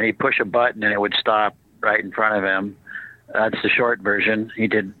 and he'd push a button and it would stop right in front of him. That's the short version. He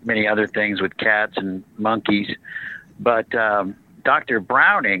did many other things with cats and monkeys. But Dr.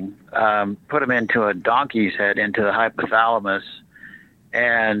 Browning put him into a donkey's head, into the hypothalamus,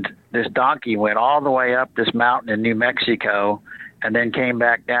 and this donkey went all the way up this mountain in New Mexico and then came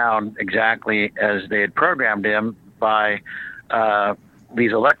back down exactly as they had programmed him by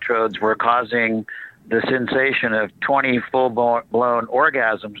these electrodes were causing the sensation of 20 full-blown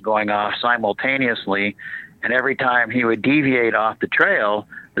orgasms going off simultaneously. And every time he would deviate off the trail,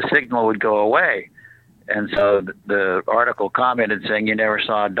 the signal would go away. And so the article commented saying, you never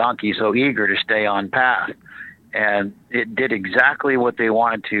saw a donkey so eager to stay on path. And it did exactly what they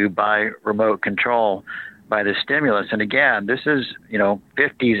wanted to by remote control, by the stimulus. And again, this is,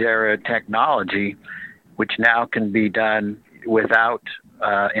 50s era technology, which now can be done without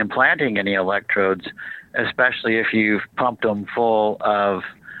implanting any electrodes, especially if you've pumped them full of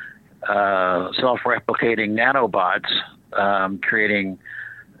self-replicating nanobots, creating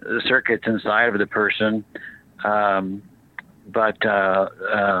circuits inside of the person. But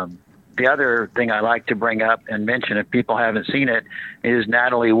the other thing I like to bring up and mention, if people haven't seen it, is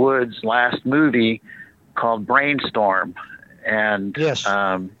Natalie Wood's last movie called Brainstorm. And yes.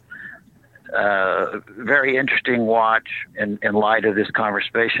 Very interesting watch in light of this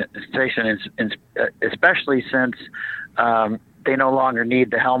conversation, especially since they no longer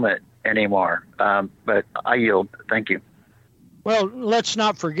need the helmet anymore. But I yield. Thank you. Well, let's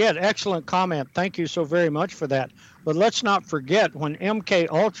not forget, excellent comment. Thank you so very much for that. But let's not forget when MK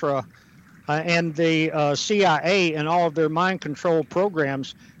Ultra and the CIA and all of their mind control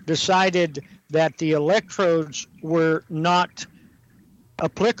programs decided that the electrodes were not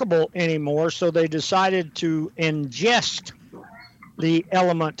applicable anymore, so they decided to ingest the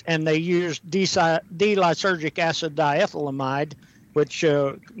element, and they used D-lysergic acid diethylamide, which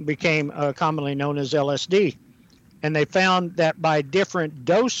became commonly known as LSD. And they found that by different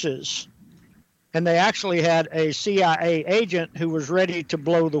doses, and they actually had a CIA agent who was ready to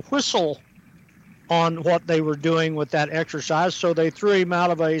blow the whistle on what they were doing with that exercise, so they threw him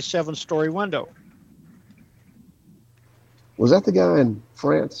out of a 7-story window. Was that the guy in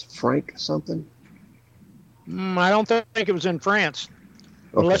France, Frank something? I don't think it was in France.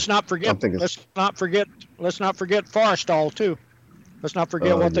 Okay. Let's not forget. Let's not forget Forrestal too. Let's not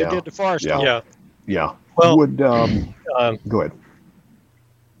forget what they did to Forrestal. Yeah. Well, go ahead.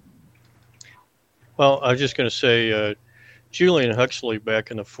 Well, I was just going to say, Julian Huxley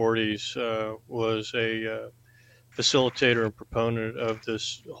back in the 40s was a facilitator and proponent of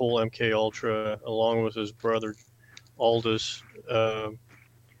this whole MK Ultra, along with his brother Aldous.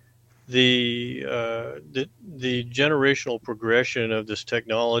 The generational progression of this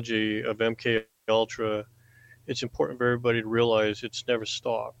technology of MK Ultra, it's important for everybody to realize it's never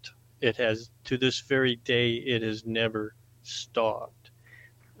stopped. It has, to this very day, it has never stopped.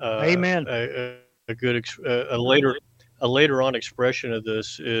 Amen. A later on expression of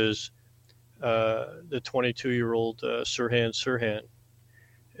this is the 22-year-old Sirhan Sirhan,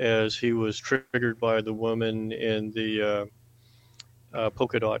 as he was triggered by the woman in the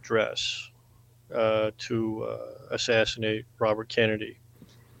polka dot dress to assassinate Robert Kennedy.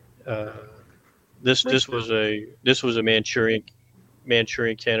 This was a Manchurian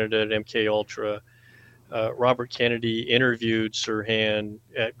candidate, MK Ultra. Robert Kennedy interviewed Sirhan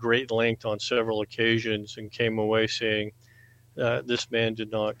at great length on several occasions and came away saying, "This man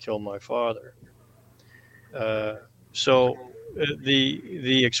did not kill my father." So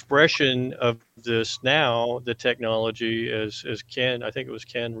the expression of this now, the technology, as Ken, I think it was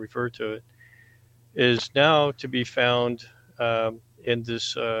Ken referred to it, is now to be found in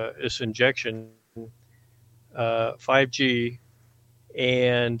this injection 5G,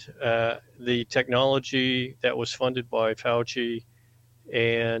 and the technology that was funded by Fauci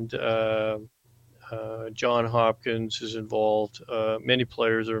and John Hopkins is involved. Many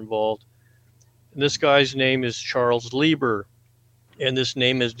players are involved. And this guy's name is Charles Lieber, and this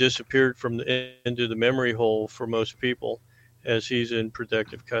name has disappeared into the memory hole for most people as he's in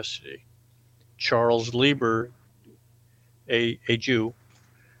protective custody. Charles Lieber, a Jew,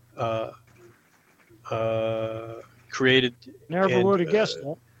 created. Never would have guessed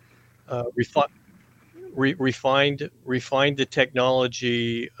that. Refined the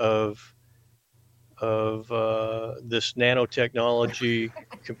technology of this nanotechnology,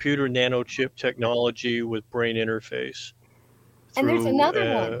 computer nanochip technology with brain interface. And there's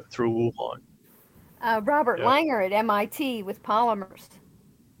another one through Wuhan. Robert Langer at MIT with polymers.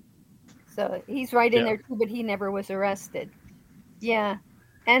 So he's right in there too, but he never was arrested. Yeah,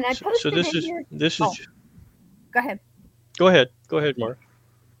 and I posted. So this in is here. this is. Oh, go ahead. Go ahead, Mark.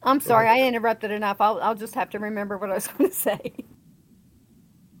 I'm sorry, I interrupted enough. I'll just have to remember what I was going to say.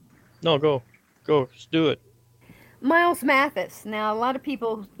 No, go, just do it. Miles Mathis. Now, a lot of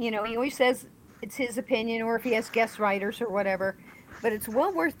people, he always says it's his opinion, or if he has guest writers or whatever, but it's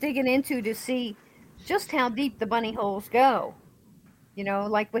well worth digging into to see just how deep the bunny holes go.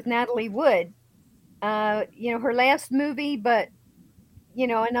 Like with Natalie Wood, her last movie, but,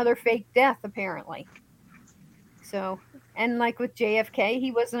 another fake death, apparently. So, and like with JFK,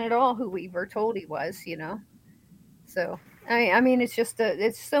 he wasn't at all who we were told he was, So, I mean, it's just,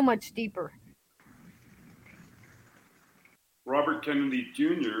 it's so much deeper. Robert Kennedy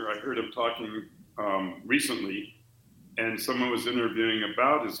Jr., I heard him talking recently, and someone was interviewing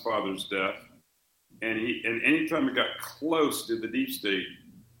about his father's death, and anytime it got close to the deep state,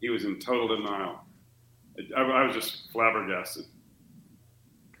 he was in total denial. I was just flabbergasted.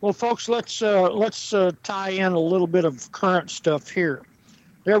 Well, folks, let's tie in a little bit of current stuff here.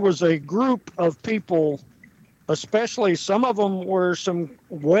 There was a group of people, especially some of them were some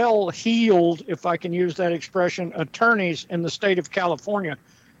well-heeled, if I can use that expression, attorneys in the state of California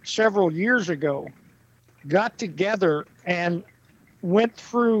several years ago, got together and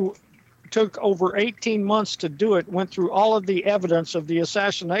took over 18 months to do it, went through all of the evidence of the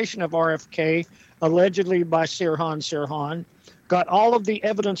assassination of RFK, allegedly by Sirhan, got all of the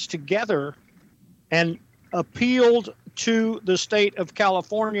evidence together and appealed to the state of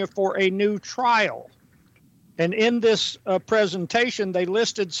California for a new trial. And in this presentation, they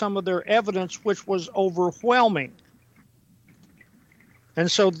listed some of their evidence, which was overwhelming. And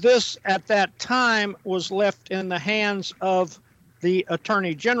so this, at that time, was left in the hands of the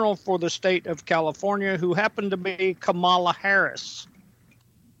Attorney General for the state of California, who happened to be Kamala Harris.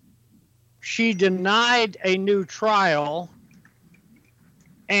 She denied a new trial,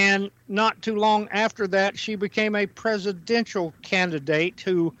 and not too long after that, she became a presidential candidate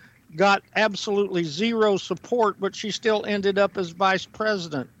who got absolutely zero support, but she still ended up as vice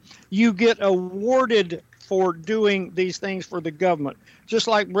president. You get awarded for doing these things for the government, just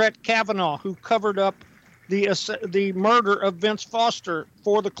like Brett Kavanaugh, who covered up the murder of Vince Foster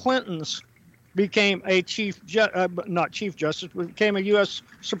for the Clintons, became a became a U.S.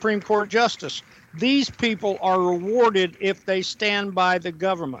 Supreme Court justice. These people are rewarded if they stand by the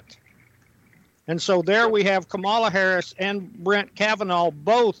government. And so there we have Kamala Harris and Brett Kavanaugh,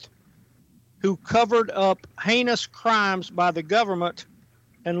 both who covered up heinous crimes by the government,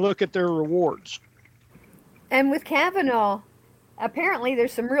 and look at their rewards. And with Kavanaugh, apparently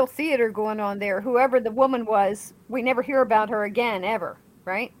there's some real theater going on there. Whoever the woman was, we never hear about her again, ever,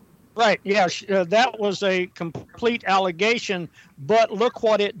 right? Right, yeah, that was a complete allegation, but look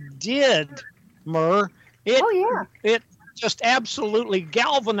what it did, Murr. It just absolutely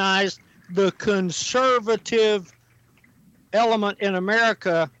galvanized the conservative element in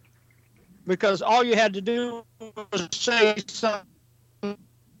America, because all you had to do was say something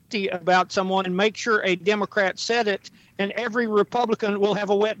about someone and make sure a Democrat said it, and every Republican will have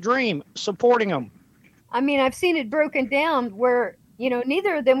a wet dream supporting them. I mean, I've seen it broken down where,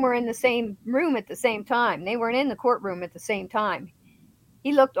 neither of them were in the same room at the same time. They weren't in the courtroom at the same time.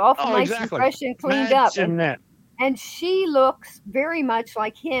 He looked awful nice and fresh and cleaned up. And she looks very much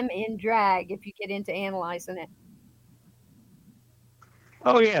like him in drag, if you get into analyzing it.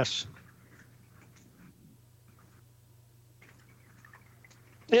 Oh, yes.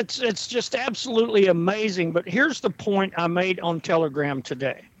 It's just absolutely amazing. But here's the point I made on Telegram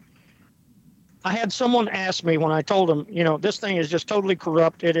today. I had someone ask me when I told them, this thing is just totally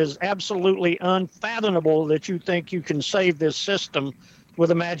corrupt. It is absolutely unfathomable that you think you can save this system with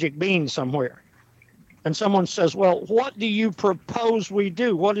a magic bean somewhere. And someone says, well, what do you propose we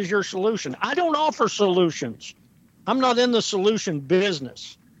do? What is your solution? I don't offer solutions. I'm not in the solution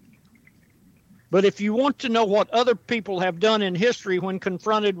business. But if you want to know what other people have done in history when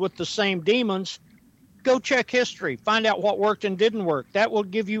confronted with the same demons, go check history. Find out what worked and didn't work. That will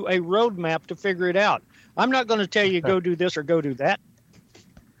give you a roadmap to figure it out. I'm not going to tell you go do this or go do that.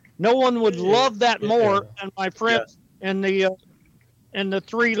 No one would love that more than my friends in the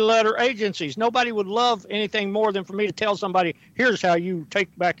 3-letter agencies. Nobody would love anything more than for me to tell somebody, here's how you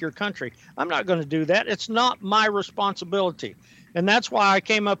take back your country. I'm not going to do that. It's not my responsibility. And that's why I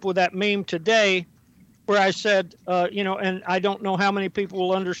came up with that meme today where I said, and I don't know how many people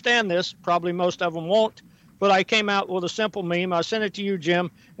will understand this. Probably most of them won't. But I came out with a simple meme. I sent it to you,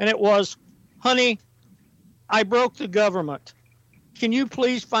 Jim. And it was, honey, I broke the government. Can you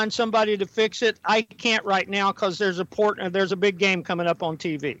please find somebody to fix it? I can't right now because there's a big game coming up on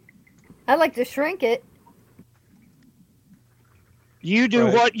TV. I like to shrink it. You do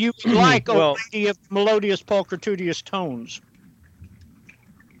what you like, O lady of melodious pulchritudious tones.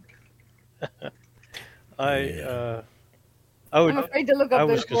 I'm afraid to look up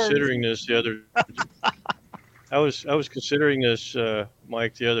those considering words. this the other. I was considering this,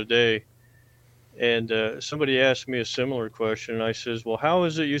 Mike, the other day, and somebody asked me a similar question, and I says, "Well, how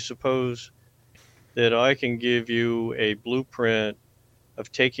is it you suppose that I can give you a blueprint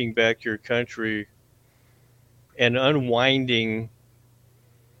of taking back your country and unwinding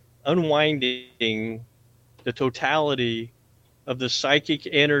the totality of the psychic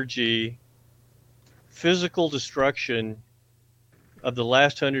energy, physical destruction of the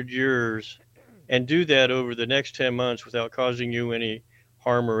last 100 years, and do that over the next 10 months without causing you any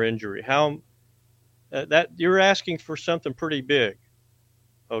harm or injury?" How that you're asking for something pretty big,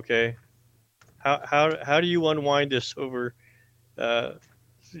 okay? How do you unwind this over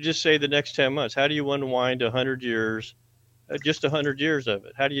just say the next 10 months? How do you unwind 100 years, just 100 years of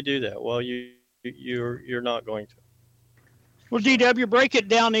it? How do you do that? Well, you're not going to. Well, DW, break it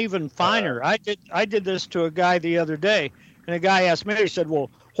down even finer. I did this to a guy the other day, and a guy asked me, he said, well,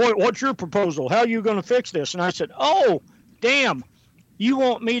 what's your proposal? How are you going to fix this? And I said, oh, damn, you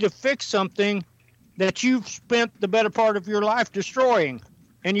want me to fix something that you've spent the better part of your life destroying,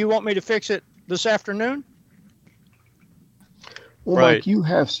 and you want me to fix it this afternoon? Well, right. Mike, you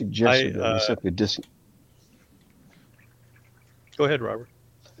have suggested that we simply Go ahead, Robert.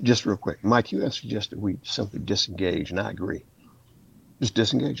 Just real quick. Mike, you have suggested we simply disengage, and I agree. Just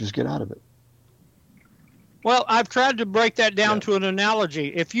disengage, just get out of it. Well, I've tried to break that down to an analogy.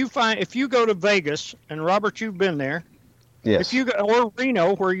 If you go to Vegas, and Robert, you've been there. Yes. If you go, or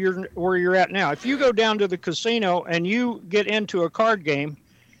Reno, where you're at now, if you go down to the casino and you get into a card game,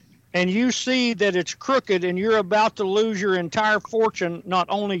 and you see that it's crooked and you're about to lose your entire fortune, not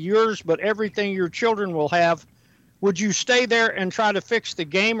only yours but everything your children will have, would you stay there and try to fix the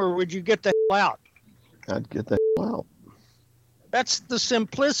game, or would you get the hell out? I'd get the hell out. That's the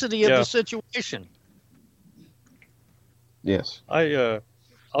simplicity of the situation. Yes.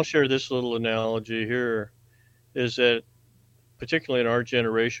 I'll share this little analogy here, is that particularly in our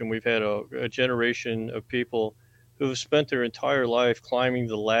generation, we've had a generation of people who have spent their entire life climbing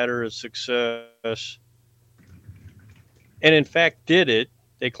the ladder of success, and in fact did it.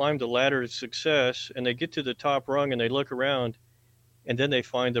 They climbed the ladder of success, and they get to the top rung, and they look around, and then they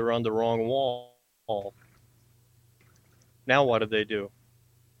find they're on the wrong wall. Now what do?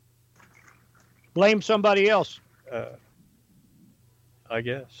 Blame somebody else. I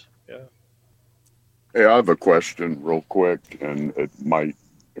guess, yeah. Hey, I have a question real quick, and it might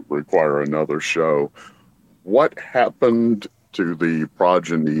require another show. What happened to the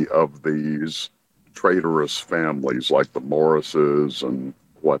progeny of these traitorous families like the Morrises and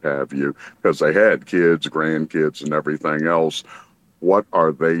what have you? Because they had kids, grandkids, and everything else. What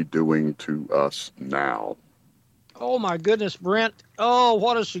are they doing to us now? Oh, my goodness, Brent. Oh,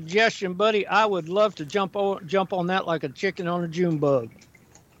 what a suggestion, buddy. I would love to jump on that like a chicken on a June bug.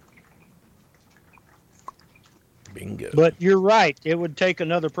 Bingo. But you're right. It would take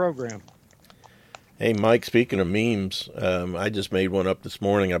another program. Hey, Mike, speaking of memes, I just made one up this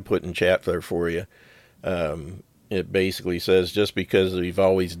morning. I put in chat there for you. It basically says, just because we've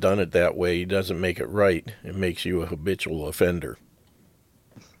always done it that way doesn't make it right. It makes you a habitual offender.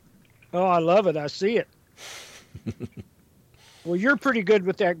 Oh, I love it. I see it. Well, you're pretty good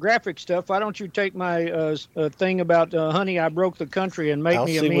with that graphic stuff. Why don't you take my thing about, honey, I broke the country and make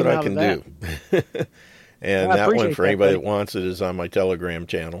me a meme out of that? I'll see what I can do. And that one, for anybody that wants it, is on my Telegram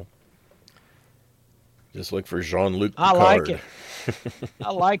channel. Just look for Jean-Luc I Picard. like it.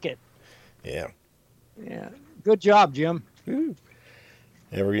 I like it. Yeah. Yeah. Good job, Jim.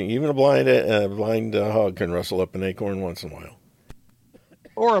 Even a blind hog can rustle up an acorn once in a while.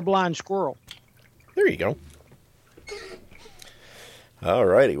 Or a blind squirrel. There you go. All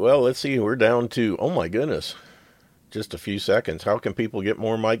righty. Well, let's see. We're down to, oh my goodness, just a few seconds. How can people get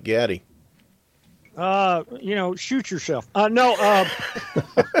more Mike Gaddy? Shoot yourself. No.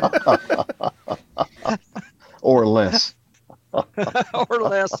 Or less. Or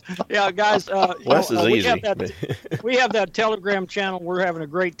less. Yeah, guys. Less is easy. We have that Telegram channel. We're having a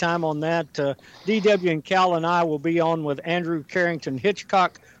great time on that. DW and Cal and I will be on with Andrew Carrington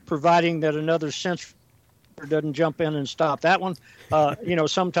Hitchcock, providing that another censor doesn't jump in and stop that one.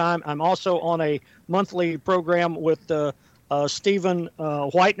 Sometime. I'm also on a monthly program with Stephen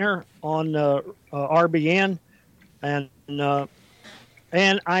Whitener on RBN, and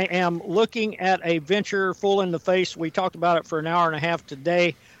I am looking at a venture full in the face. We talked about it for an hour and a half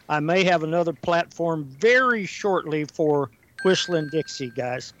today. I may have another platform very shortly for Whistling Dixie,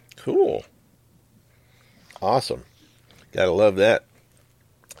 guys. Cool. Awesome. Gotta love that.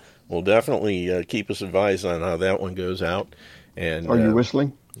 Well, definitely keep us advised on how that one goes out. And are you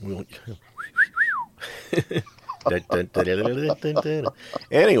whistling? We'll...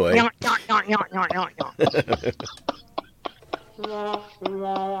 Anyway.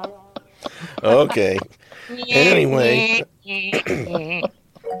 Okay. Anyway,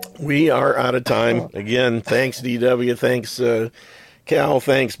 we are out of time. Again, thanks, DW. Thanks, Cal.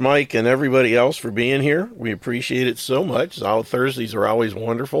 Thanks, Mike, and everybody else for being here. We appreciate it so much. Solid Thursdays are always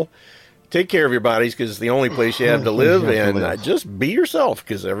wonderful. Take care of your bodies because it's the only place you have to live. And just be yourself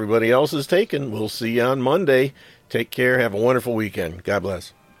because everybody else is taken. We'll see you on Monday. Take care. Have a wonderful weekend. God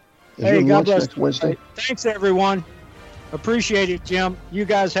bless. Hey, God bless. Thanks, everyone. Appreciate it, Jim. You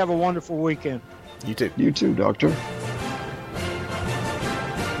guys have a wonderful weekend. You too. You too, Doctor.